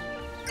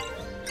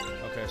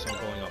 Okay, so I'm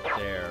going up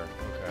there.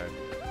 Okay.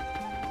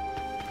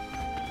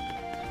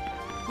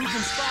 We've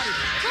been spotted!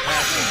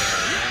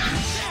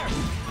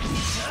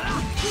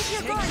 Keep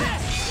your Take guard this!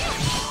 up.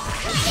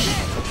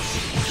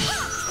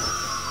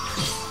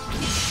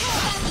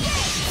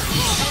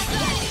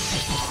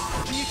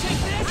 Can you take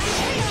this?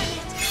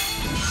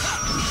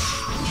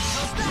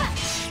 How's that?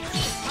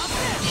 How's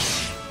this?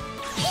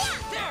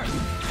 There!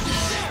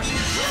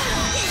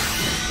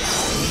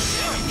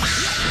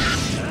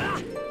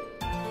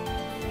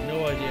 No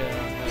idea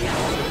how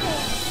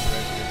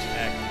resonance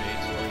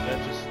activates, or is that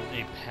just a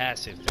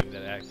passive thing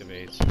that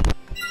activates?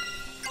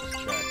 Let's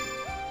check.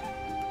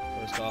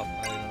 First off,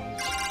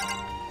 items.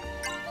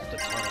 Just a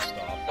ton of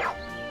stuff.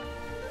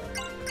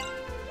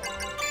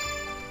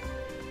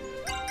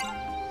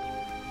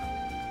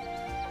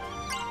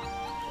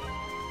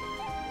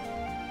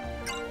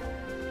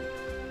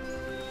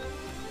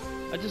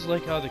 I just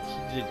like how the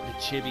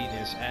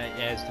chibbiness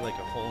adds to like a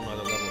whole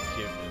nother level of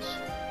cuteness.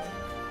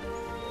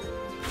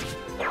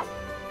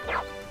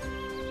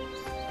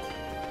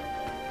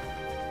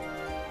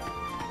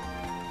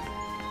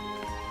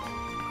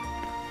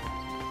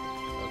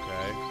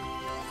 Okay.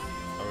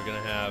 Are we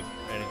gonna have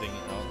anything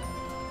else?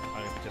 I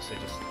guess they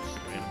just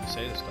randomly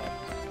say this stuff.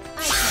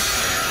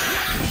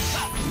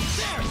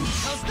 There!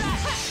 How's that?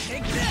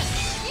 Take this!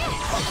 Can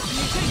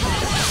you take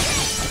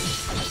this?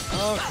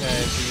 Okay,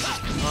 so you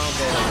just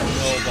combo like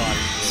nobody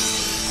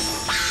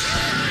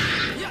did.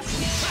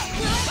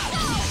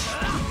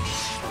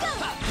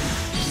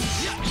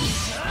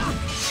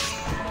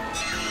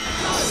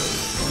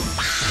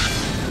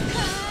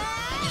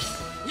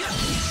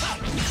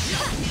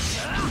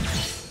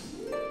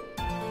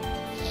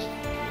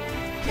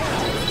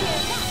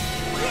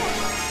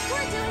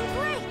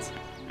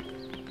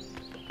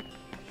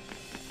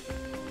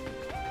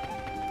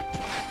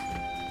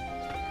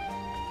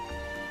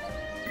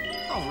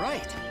 All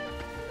right.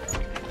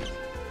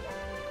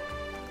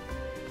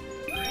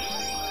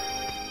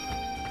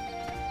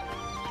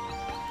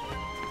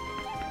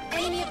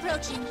 Enemy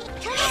approaching.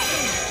 Come at me!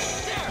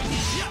 There!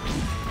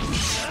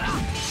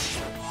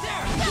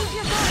 There! Keep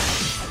your guard!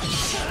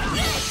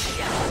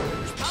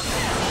 How's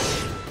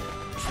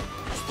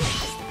this?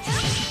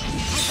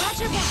 I got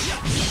your back!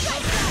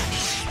 Like that!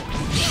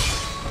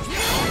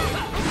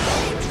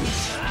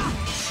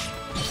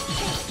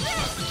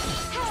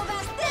 How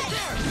about this?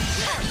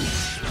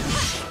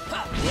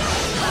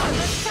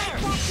 Let's fight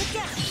back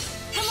together!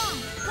 Come on,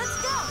 let's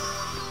go!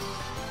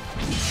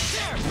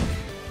 There!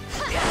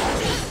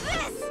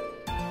 This!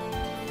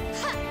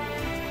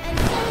 And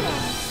solo!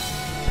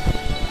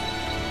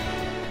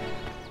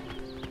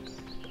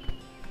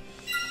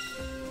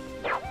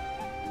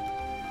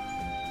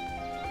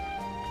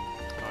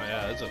 Oh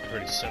yeah, that's a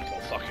pretty simple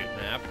fucking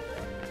map.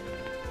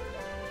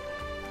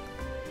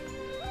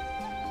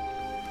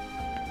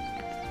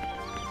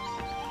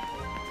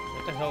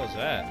 What the hell is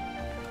that?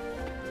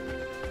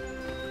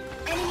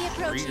 Enemy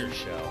approaching. Reader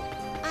shell.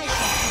 I got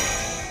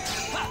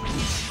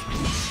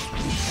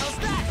How's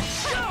that?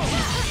 Go!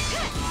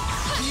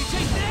 Can you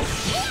take this?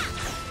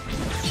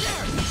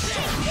 There!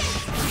 There!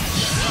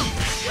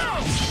 Go!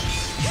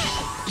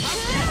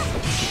 How's this?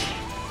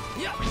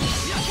 Yeah!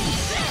 Yeah!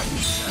 There!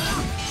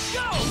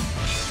 Go!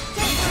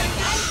 Don't worry,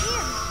 I'm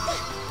here!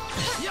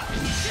 Yeah!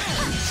 There!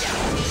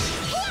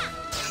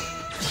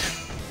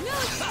 No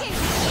escape!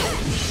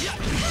 Yeah!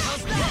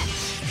 How's that?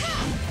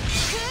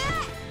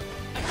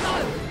 I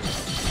got him!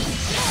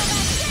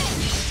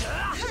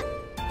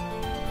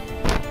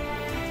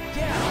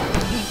 Yeah!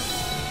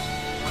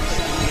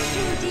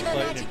 Diva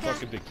Fighting in Magica.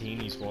 fucking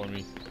bikinis for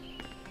me.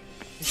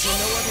 Is there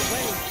no other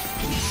way?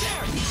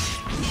 There!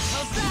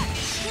 How's that?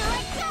 Here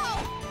I go!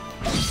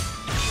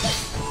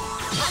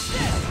 How's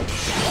this?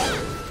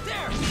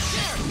 There!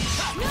 There!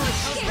 No How's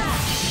escape! that?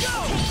 Go!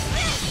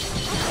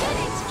 I did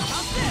it!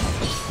 How's this?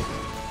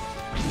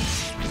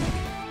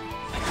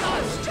 I got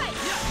him! Strike!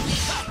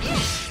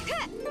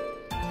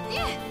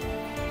 Yeah!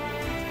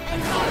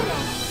 And solo!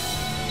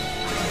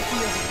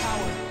 Feel the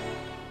power.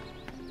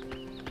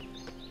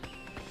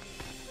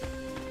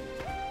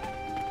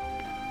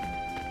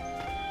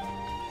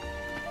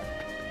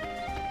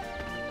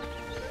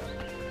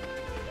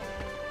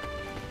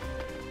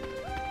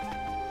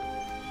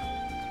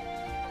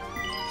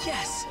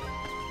 Yes!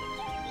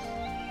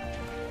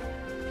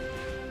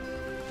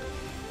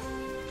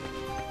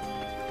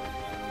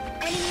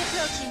 Enemy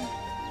approaching.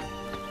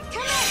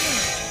 Come at me!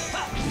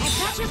 I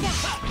got your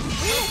back! We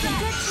make a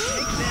good team!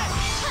 Take this!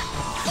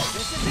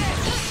 This is it!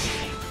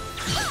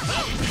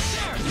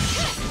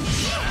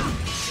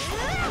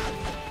 There!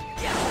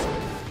 Yes!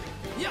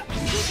 Yeah!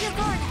 Keep your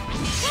guard up!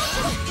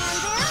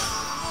 Stand there!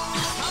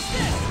 How's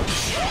this?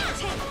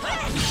 Take this!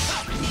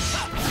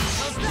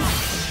 How's that?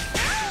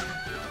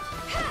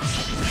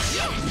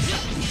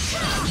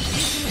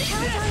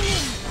 Count on me!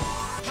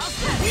 How's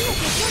We this? make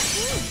a good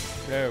team!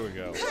 There we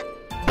go.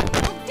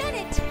 I've done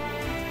it!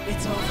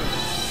 It's over.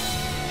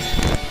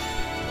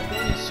 I'm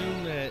going to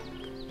assume that.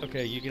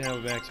 Okay, you can have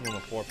a maximum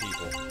of 4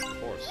 people.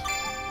 Force. What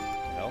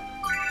the hell?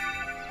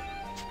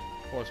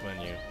 Force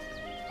menu.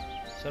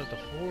 Set up the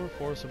 4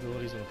 force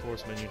abilities in the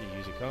force menu to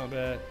use in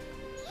combat.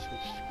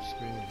 Switch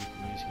screen if you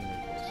can use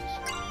healing forces.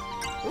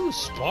 Ooh,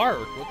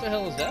 spark! What the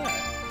hell is that?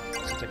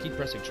 Since I keep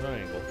pressing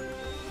triangle.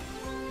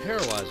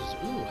 Paralyzes.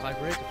 Ooh, high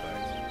break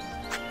effect.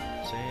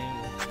 Same.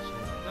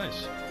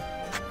 Nice.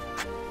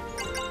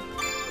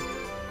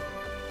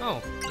 Oh,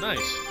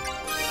 nice.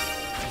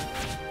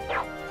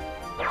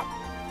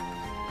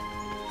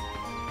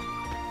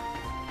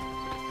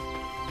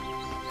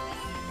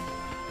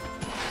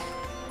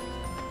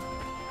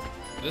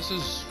 This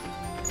is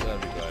gotta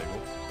be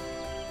valuable.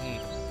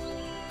 Thank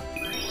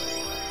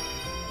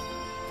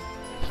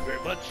you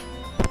very much.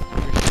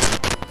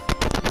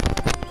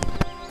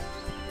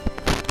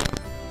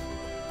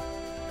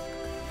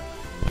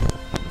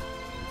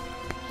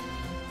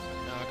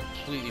 No, I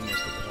completely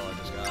missed what the hell I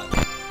just got.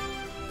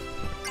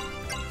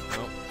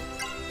 Nope.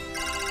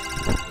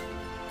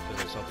 Because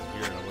there's something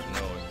here and I wouldn't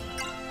know it.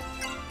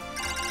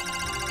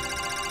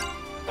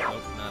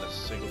 Nope, not a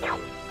single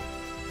clue.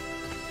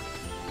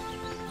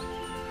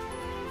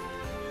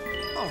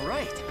 All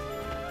right.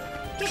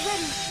 Get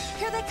ready!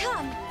 Here they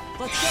come!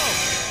 Let's go.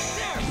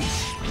 There.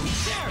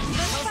 There.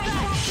 Let's How's fight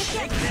that? back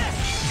Take together! this.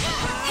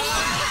 Come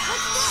on,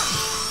 let's go!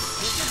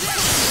 This is it.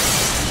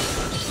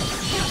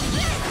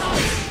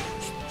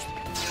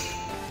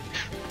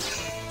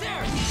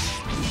 There.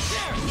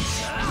 There.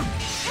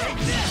 Take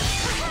this.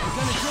 We're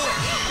gonna do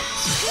it.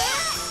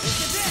 This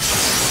is it.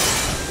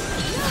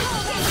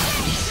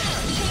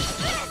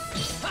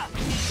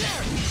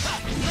 There.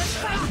 Let's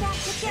fight back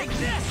Take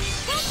together! this.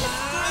 Catch us,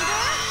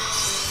 Spider!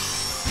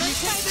 Let's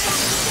fight back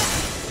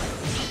together!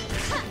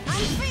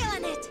 I'm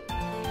feeling it!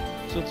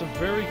 So it's a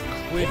very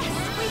quick Yes,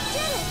 we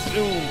did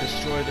it! boom,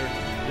 destroy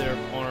their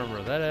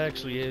armor. That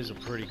actually is a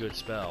pretty good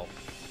spell.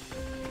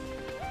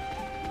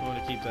 I want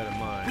to keep that in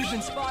mind. We've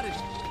been spotted.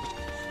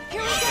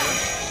 Here we go!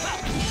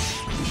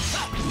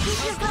 Keep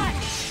your guard!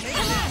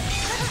 Come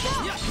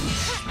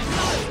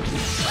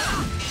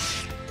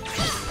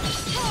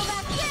Oh,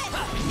 that's it!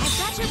 I've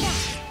got your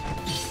back.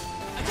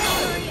 Don't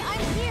worry,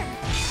 I'm here.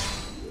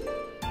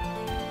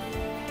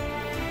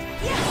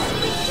 Yes,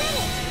 we did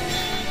it!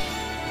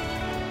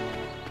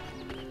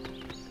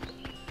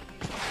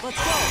 Let's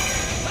go!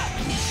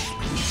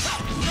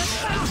 Let's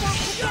fight back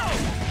together.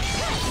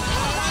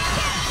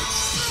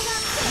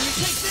 Can you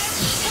take this?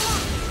 Come on,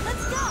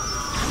 let's go!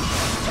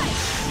 Right.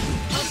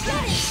 I've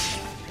got it!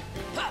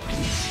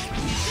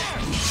 There!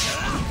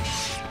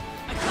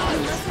 I got You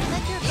it! mustn't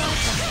let your guard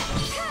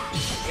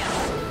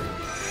down.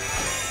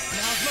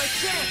 Now's my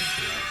chance!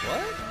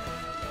 What?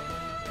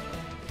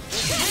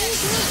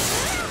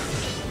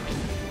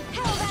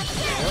 Hell, that's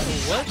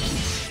it! What?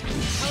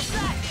 How's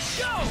that?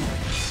 Go!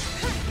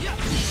 Yeah,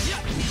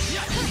 yeah,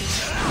 yeah.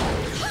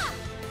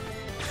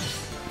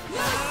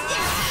 There!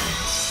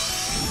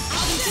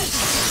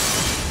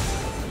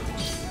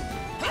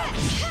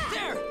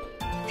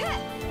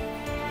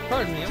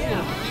 Pardon me, I'm a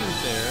little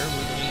confused there.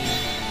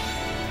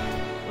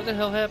 What the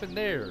hell happened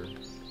there?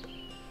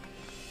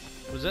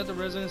 Was that the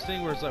resonance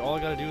thing where it's like all I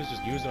gotta do is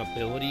just use an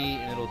ability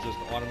and it'll just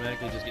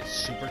automatically just get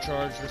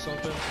supercharged or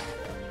something?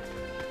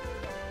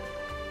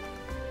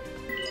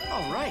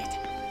 All right.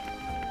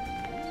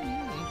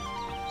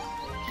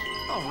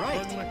 All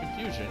right. Pardon my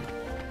confusion.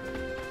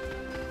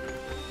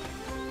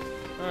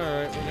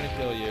 Alright, we're gonna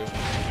kill you.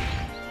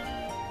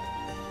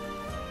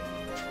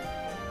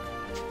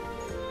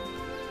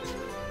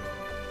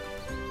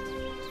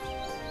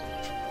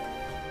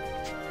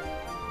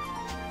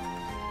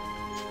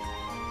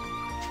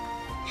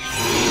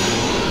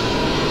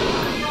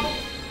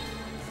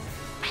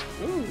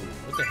 Ooh,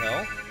 what the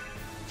hell?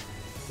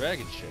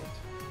 Dragon shit.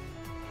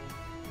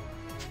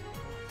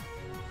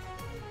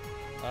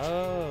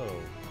 Oh.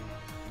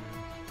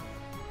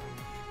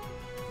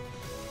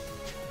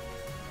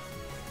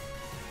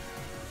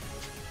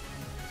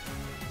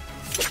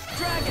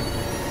 Dragon!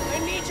 I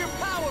need your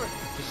power!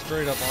 Just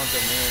straight up onto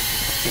man.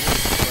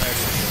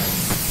 Dragon shit.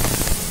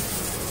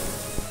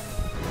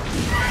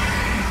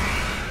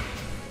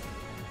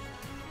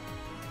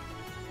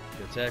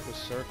 The attack with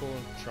circle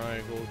and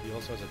triangle. He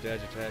also has a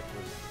dash attack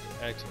with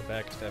X and a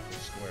back step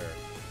with square.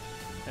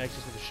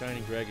 Actions with the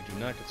Shining Dragon do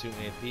not consume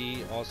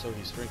AP. Also,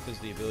 he strengthens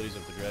the abilities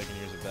of the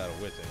Dragoneers in battle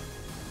with him.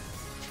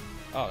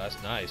 Oh,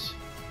 that's nice.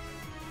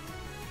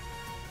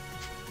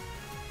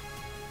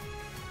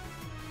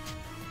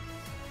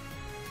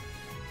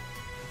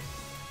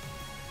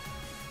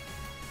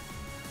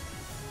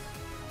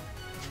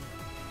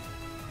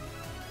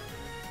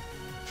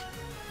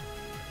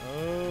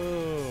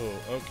 Oh,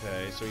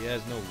 okay. So he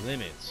has no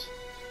limits.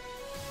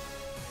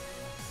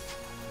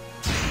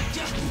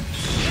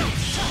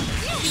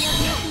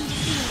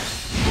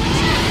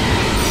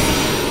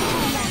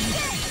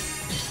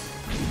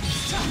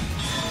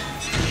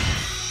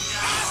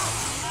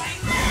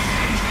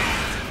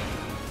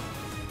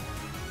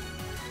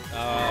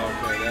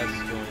 Oh, okay, that's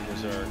going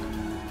berserk.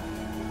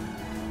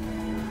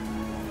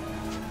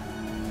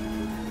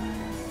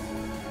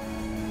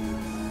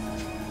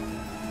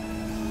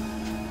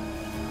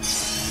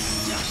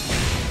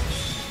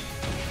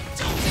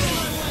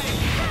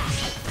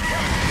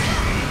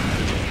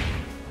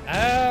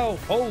 Ow!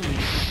 Holy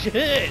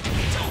shit!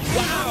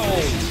 Wow!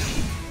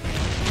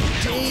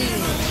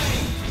 Damn!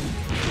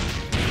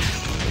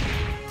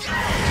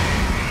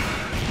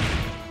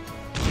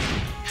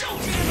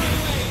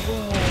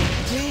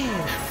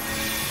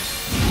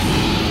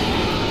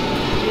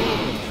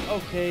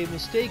 Okay,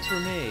 mistakes were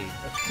made.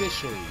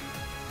 Officially.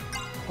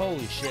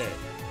 Holy shit.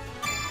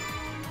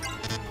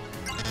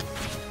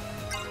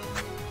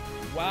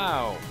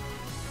 Wow.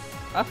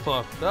 I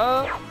fucked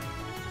up.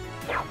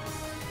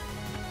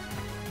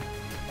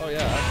 Oh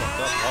yeah, I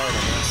fucked up hard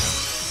on that.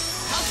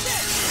 How's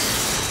this?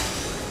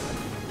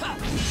 Ha!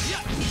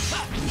 Yeah!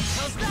 Ha!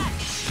 How's that?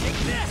 Take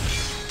this!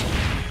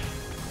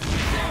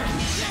 There!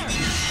 There!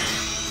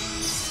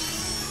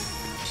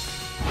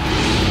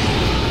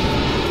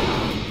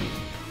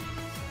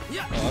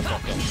 Yeah! Oh, I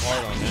fucked up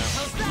hard on that.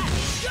 How's that?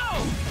 Go!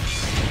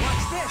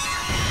 Watch this!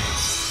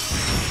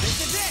 This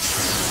is it!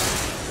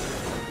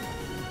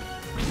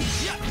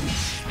 Yeah!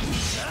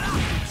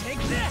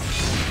 Take this!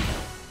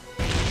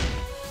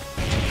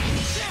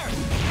 There!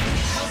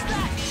 How's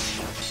that?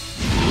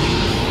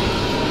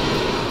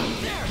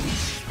 There!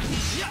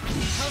 Yeah!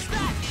 How's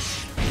that?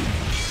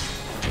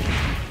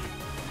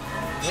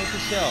 Note to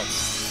self.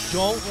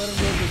 Don't let him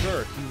go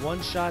berserk. He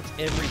one-shots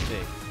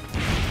everything.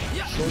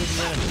 Yeah! Short of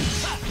the enemy.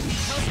 Ha!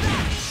 How's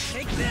that?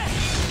 Take this!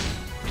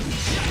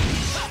 Yeah!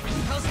 Ha!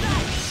 How's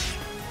that?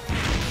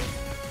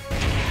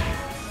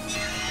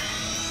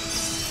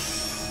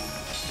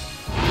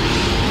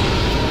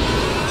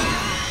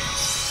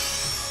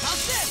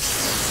 How's this?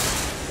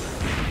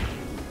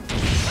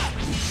 Ha!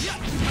 Yeah!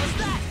 How's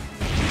that?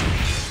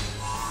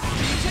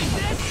 Can you take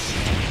this?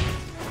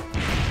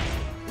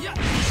 Yeah!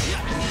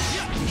 Yeah! Yeah!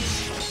 There!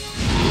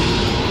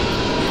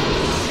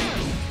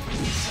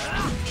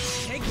 Ah!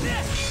 Take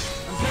this!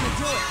 I'm gonna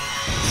do it!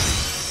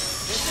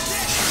 This is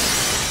it!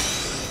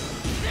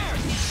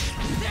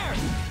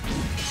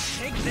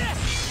 Take this!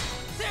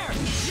 There!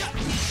 Yup!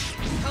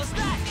 How's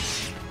that?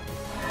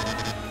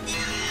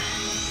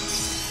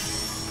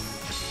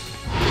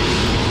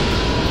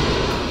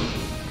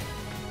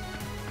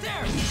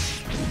 There!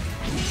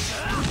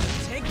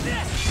 Take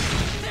this!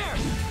 There!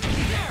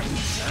 There!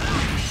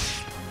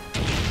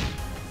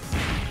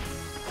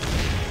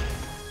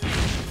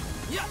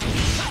 Yup!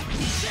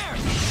 There!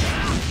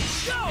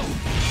 Go!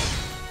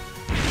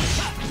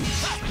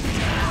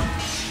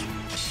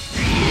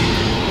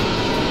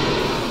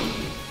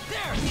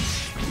 There!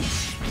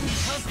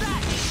 How's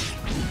that?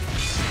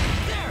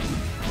 There!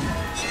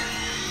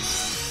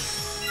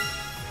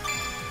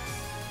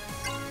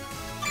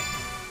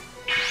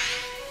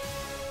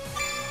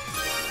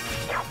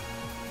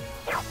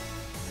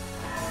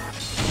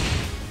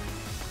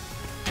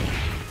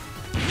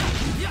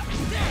 Yeah,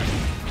 there!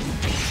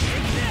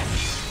 Take this!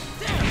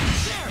 There!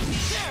 There!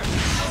 There!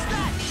 How's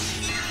that?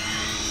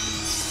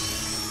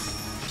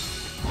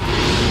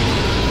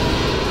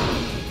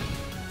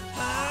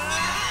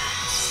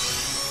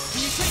 Can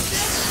you take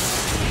this?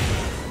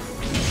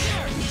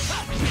 There!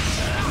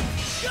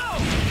 Go!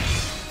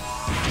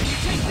 Can you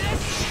take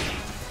this?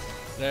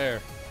 There.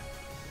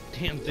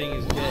 Damn thing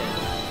is dead.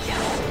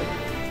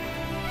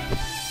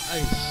 I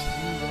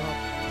screwed up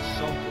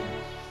something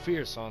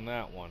fierce on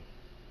that one.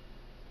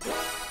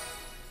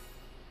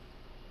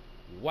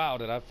 Wow,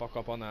 did I fuck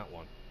up on that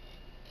one.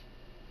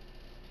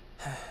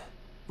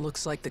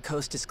 Looks like the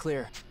coast is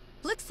clear.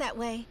 Looks that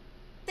way.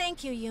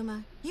 Thank you,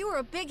 Yuma. You were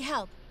a big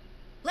help.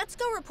 Let's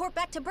go report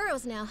back to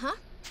Burroughs now, huh?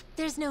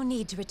 There's no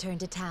need to return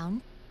to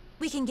town.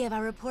 We can give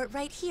our report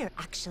right here,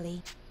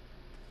 actually.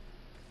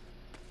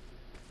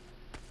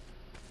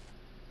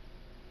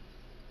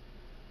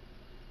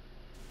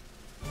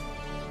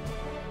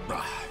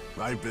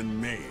 I've been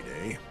made,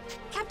 eh?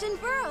 Captain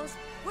Burroughs,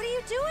 what are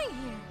you doing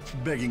here?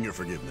 Begging your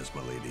forgiveness,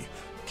 my lady.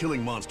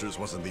 Killing monsters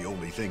wasn't the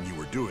only thing you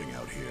were doing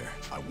out here.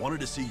 I wanted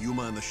to see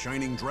Yuma and the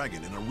Shining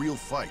Dragon in a real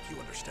fight, you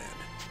understand?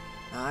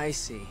 I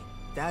see.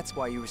 That's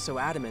why you were so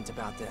adamant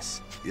about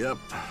this. Yep.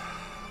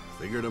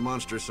 Figured a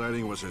monster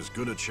sighting was as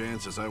good a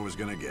chance as I was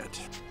gonna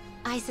get.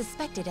 I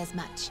suspected as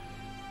much.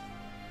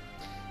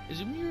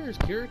 Is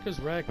Kirika's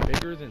rack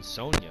bigger than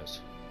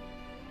Sonya's?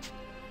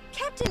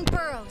 Captain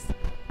Burroughs,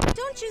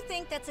 don't you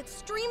think that's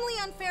extremely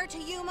unfair to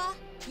Yuma?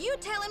 You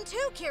tell him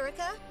too,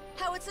 Kirika,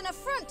 how it's an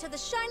affront to the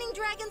Shining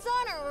Dragon's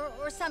honor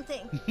or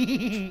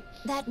something.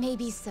 That may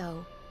be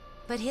so,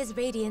 but his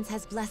radiance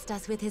has blessed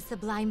us with his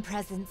sublime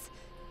presence,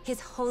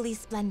 his holy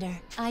splendor.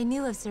 I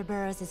knew of Sir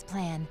Burroughs'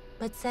 plan,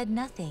 but said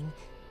nothing,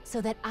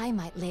 so that I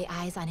might lay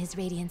eyes on his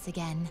radiance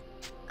again.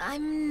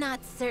 I'm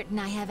not certain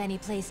I have any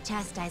place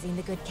chastising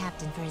the good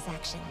captain for his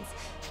actions.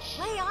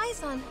 Lay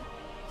eyes on...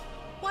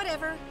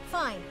 Whatever,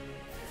 fine.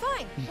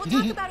 Fine, we'll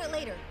talk about it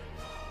later.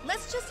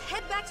 Let's just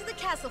head back to the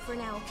castle for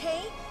now,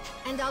 okay?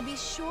 And I'll be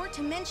sure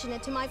to mention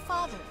it to my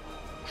father.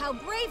 How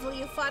bravely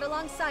you fought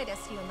alongside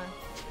us, Yuma.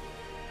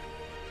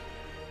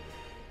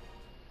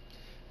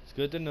 It's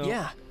good to know.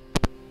 Yeah.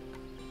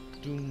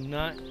 Do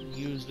not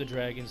use the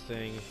dragon's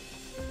thing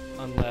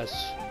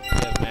unless you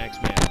have max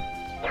mana.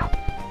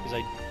 Because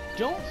I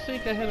don't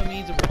think I have a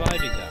means of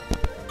reviving them.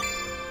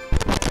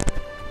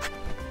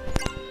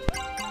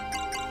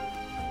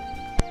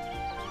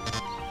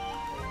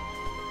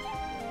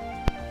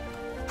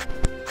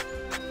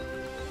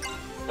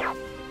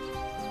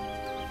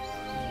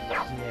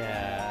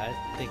 Yeah,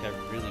 I think I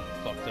really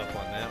fucked up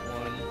on that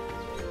one.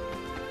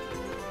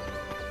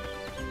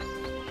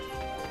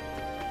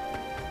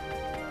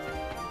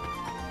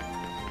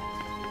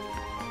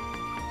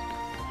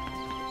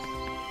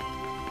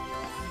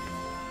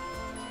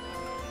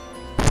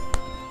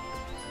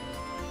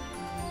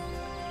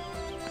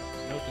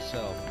 Note to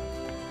self.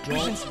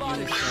 Don't use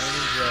Shining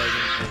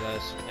Dragon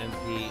unless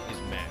MP is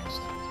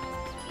maxed.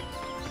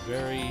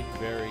 Very,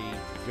 very,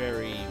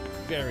 very,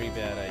 very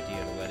bad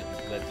idea to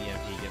let the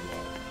MP get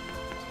low.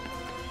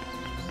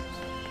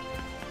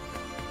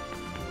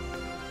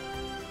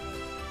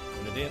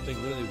 And the damn thing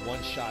literally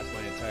one-shots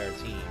my entire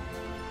team.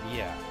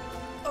 Yeah.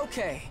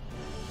 Okay.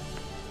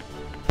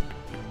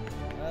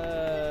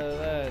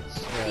 Let's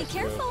Be rest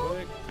careful. real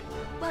quick.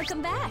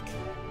 Welcome back.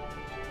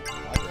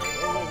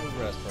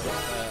 We'll rest first.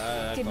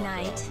 I Good fucked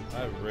night. up.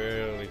 I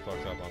really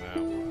fucked up on that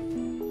one.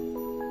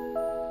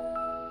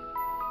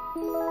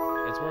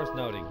 It's worth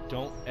noting,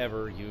 don't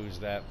ever use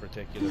that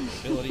particular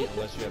ability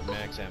unless you have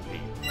max MP.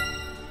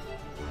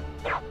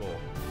 Cool.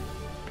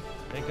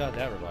 Thank God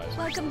that revives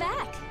me. Welcome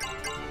back.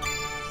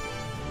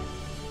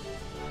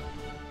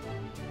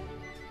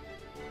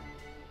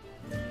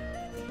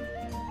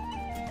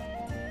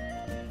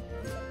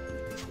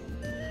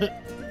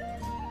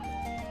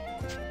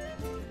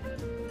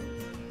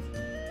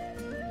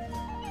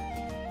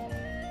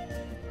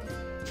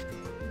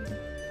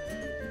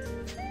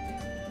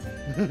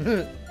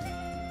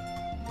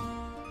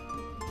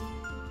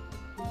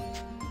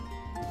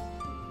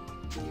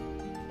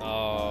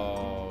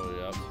 Oh,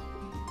 yep.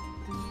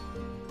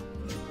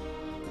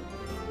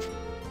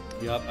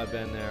 Yep, I've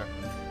been there.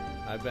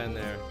 I've been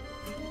there.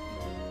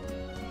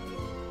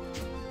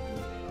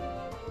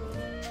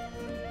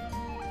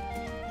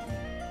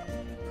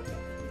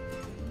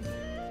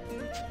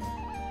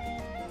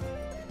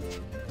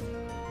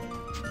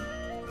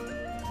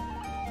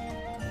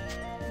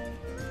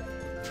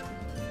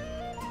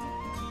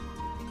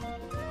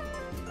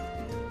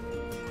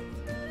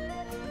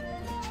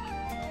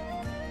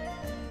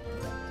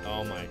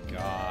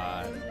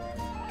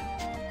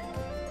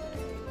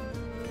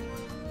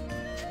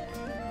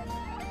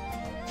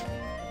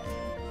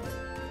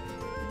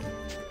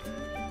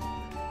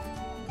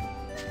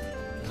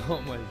 Oh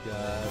my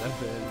god, I've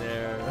been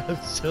there.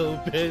 I've so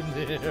been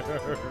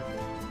there.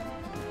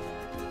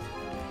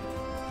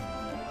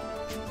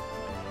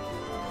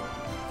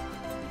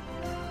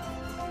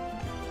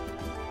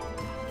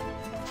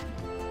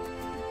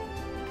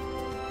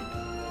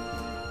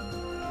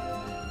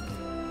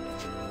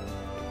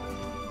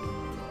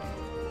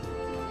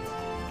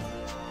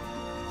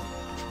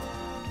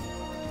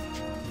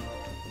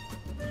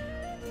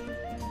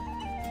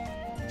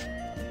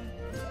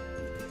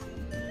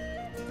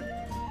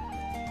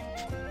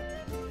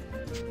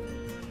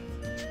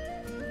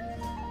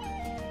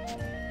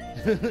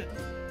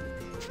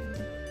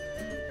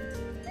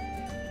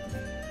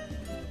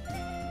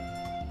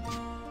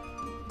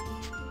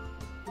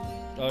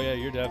 Oh yeah,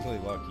 you're definitely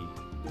lucky.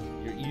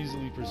 You're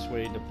easily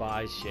persuaded to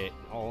buy shit.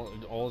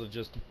 All to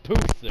just poof.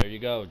 There you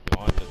go.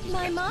 Gone. Just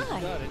My. you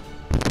got it.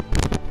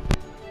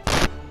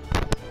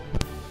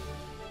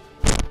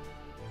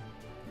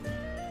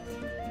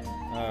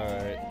 All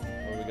right,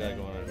 what we got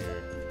going on here?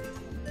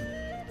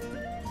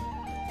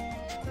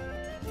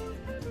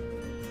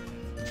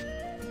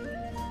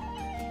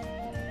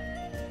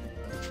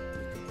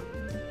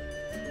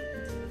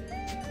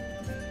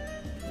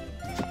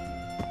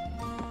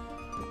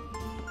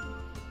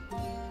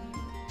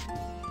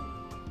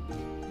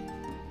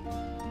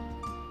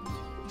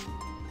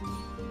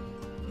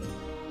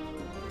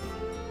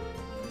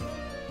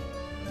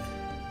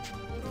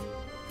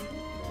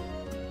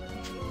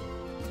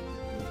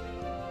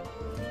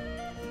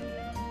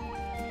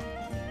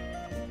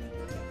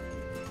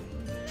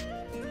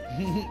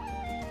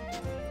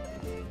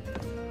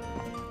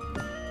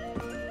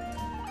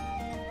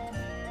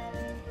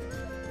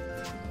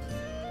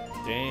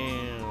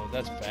 Damn,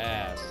 that's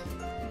fast.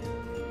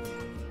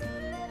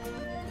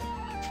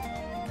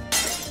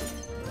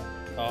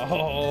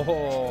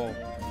 Oh.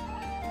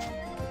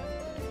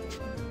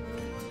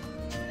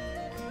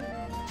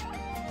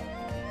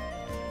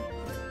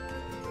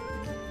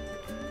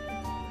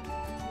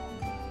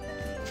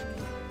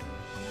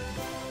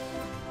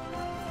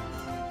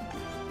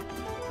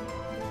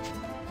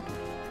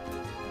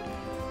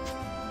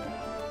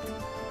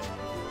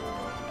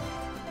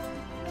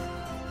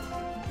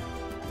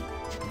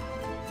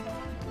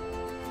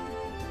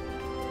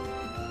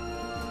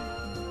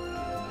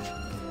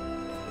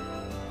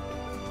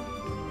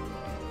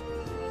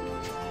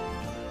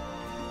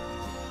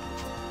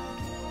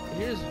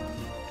 Here's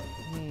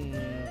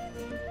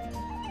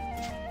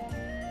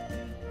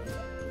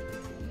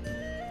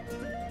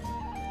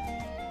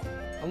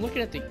I'm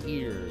looking at the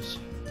ears.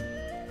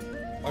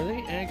 Are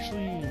they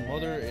actually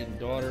mother and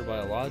daughter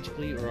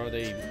biologically, or are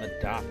they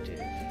adoptive?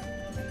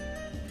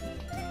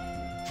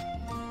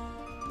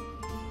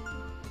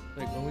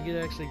 Like when we get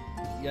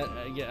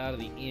out of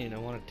the inn, I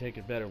want to take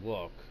a better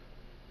look.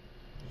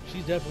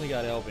 She's definitely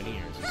got elven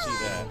ears. I see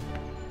that.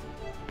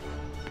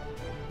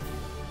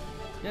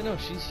 Yeah, no,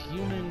 she's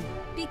human.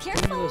 Be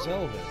careful. Human was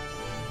elven.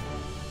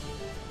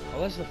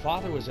 Unless the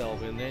father was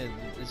elven, then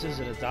this is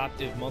an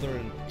adoptive mother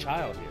and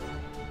child here.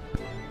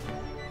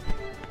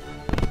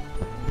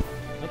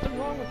 Nothing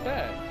wrong with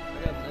that.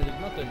 There's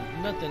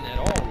nothing at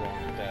all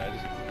wrong with that.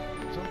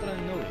 Just something I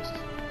noticed.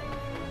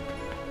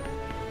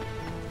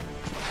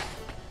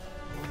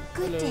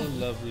 Good Hello, day.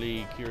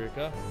 lovely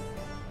Kirika.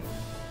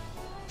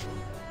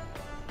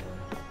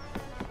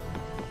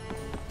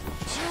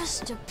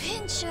 Just a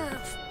pinch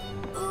of.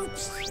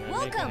 Oops. Can I make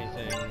Welcome.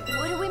 anything?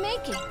 What are we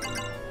making?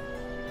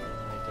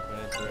 Make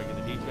defense,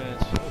 regular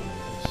defense. Oh,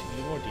 let's see,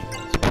 do more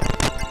defense.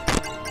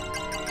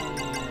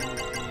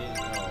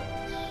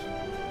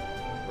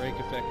 Break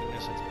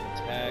effectiveness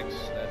attacks.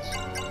 That's.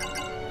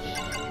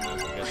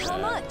 How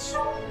much?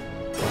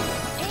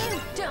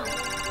 And done.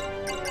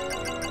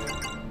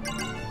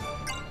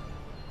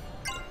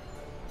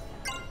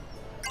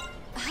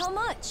 How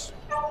much?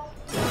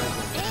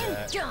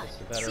 And done.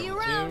 See you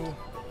around.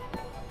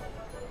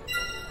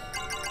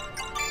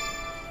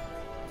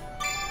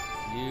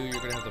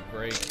 You're gonna have the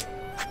break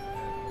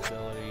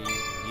ability.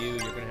 You're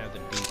gonna have the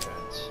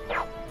defense.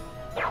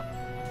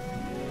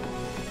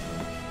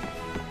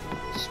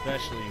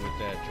 Especially with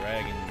that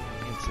dragon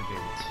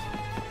incident.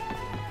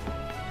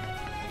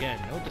 Again,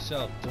 note to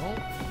self,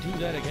 don't do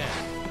that again.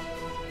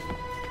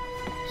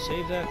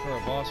 Save that for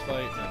a boss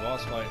fight and a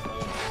boss fight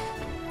only.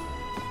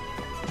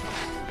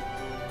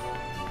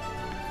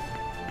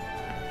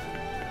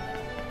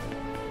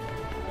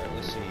 Alright,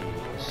 let's see.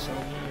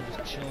 Sony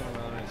just chilling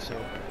around and so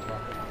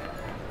talking.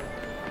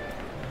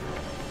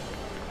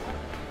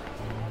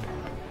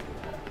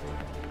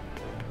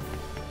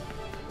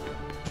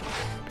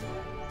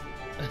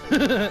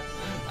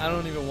 I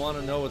don't even want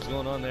to know what's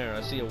going on there.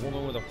 I see a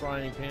woman with a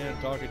frying pan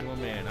talking to a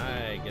man.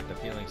 I get the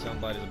feeling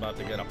somebody's about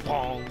to get a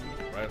pong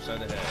right upside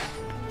the head.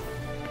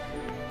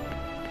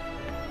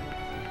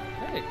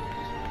 Hey,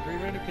 just 3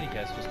 random kitty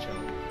cats just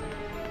chilling.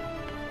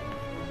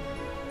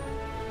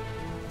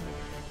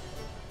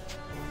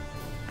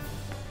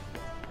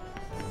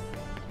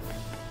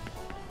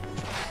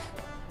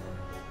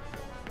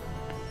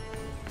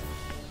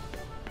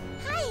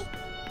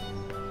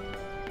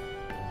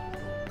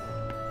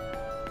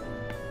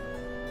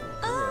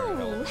 Oh,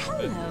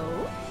 outfit.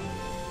 Hello.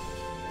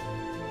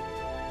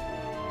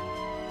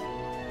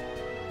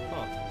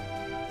 Huh.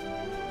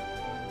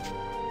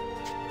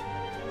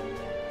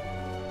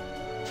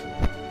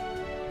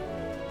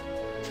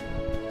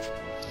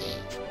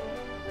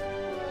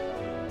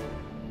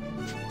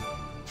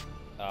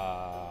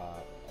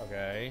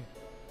 Okay.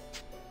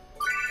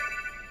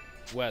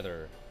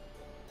 Weather.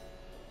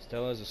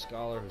 Stella is a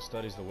scholar who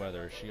studies the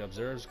weather. She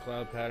observes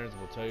cloud patterns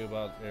and will tell you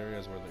about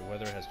areas where the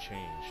weather has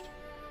changed.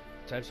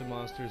 Types of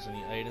monsters and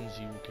the items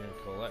you can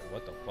collect.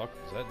 What the fuck?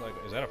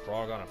 Is that a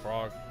frog on a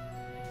frog?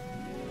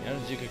 The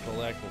items you can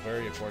collect will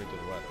vary according to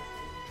the weather.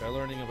 Try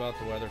learning about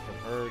the weather from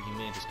her, you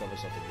may discover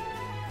something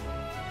new.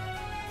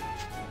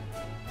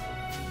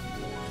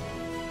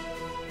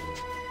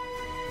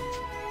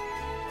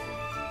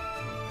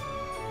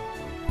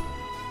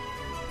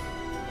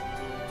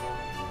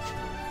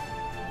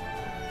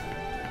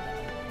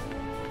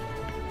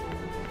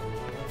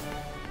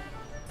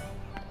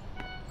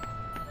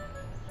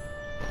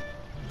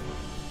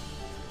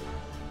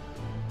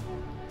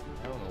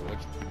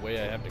 Way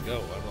I have to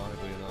go,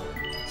 ironically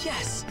enough.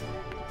 Yes!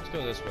 Let's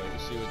go this way to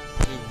see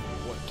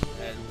what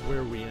and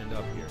where we end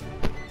up here.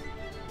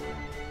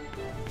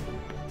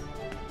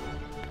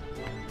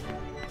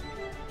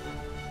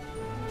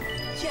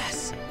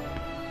 Yes!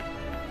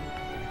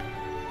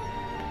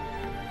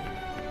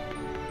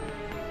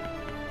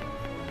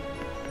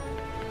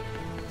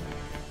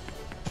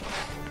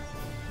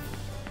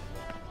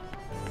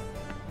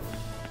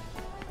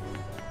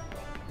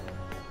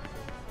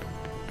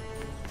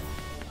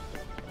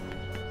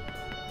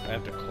 I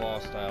have to claw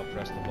style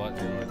press the button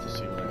in order to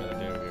see what I gotta do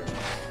here.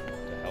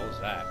 What the hell is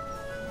that?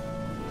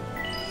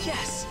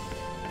 Yes!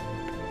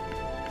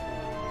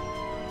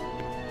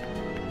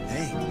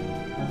 Hey,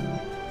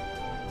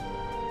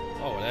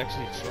 Oh, it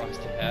actually tries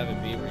to have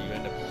it be where you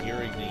end up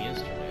hearing the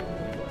instrument.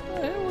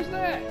 What the hell was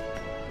that?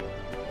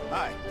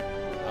 hi.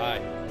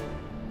 Hi.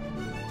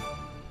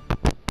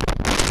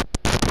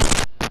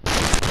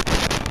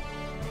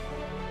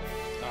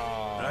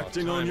 Oh,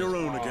 Acting time on your is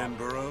own off. again,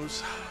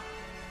 Burrows.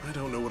 I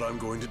don't know what I'm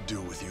going to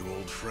do with you,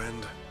 old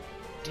friend.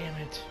 Damn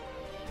it.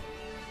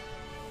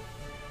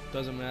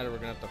 Doesn't matter, we're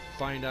gonna have to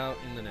find out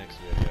in the next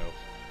video.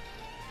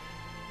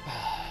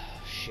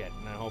 Shit,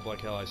 and I hope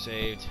like hell I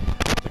saved.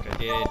 I think I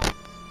did.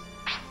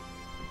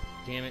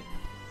 Damn it.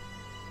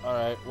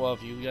 Alright, well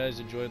if you guys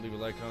enjoyed, leave a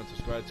like, comment,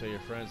 subscribe, tell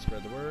your friends,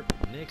 spread the word.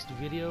 Next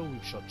video, we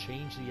shall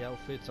change the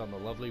outfits on the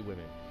lovely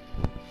women.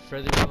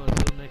 Further on,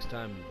 until next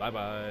time, bye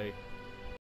bye.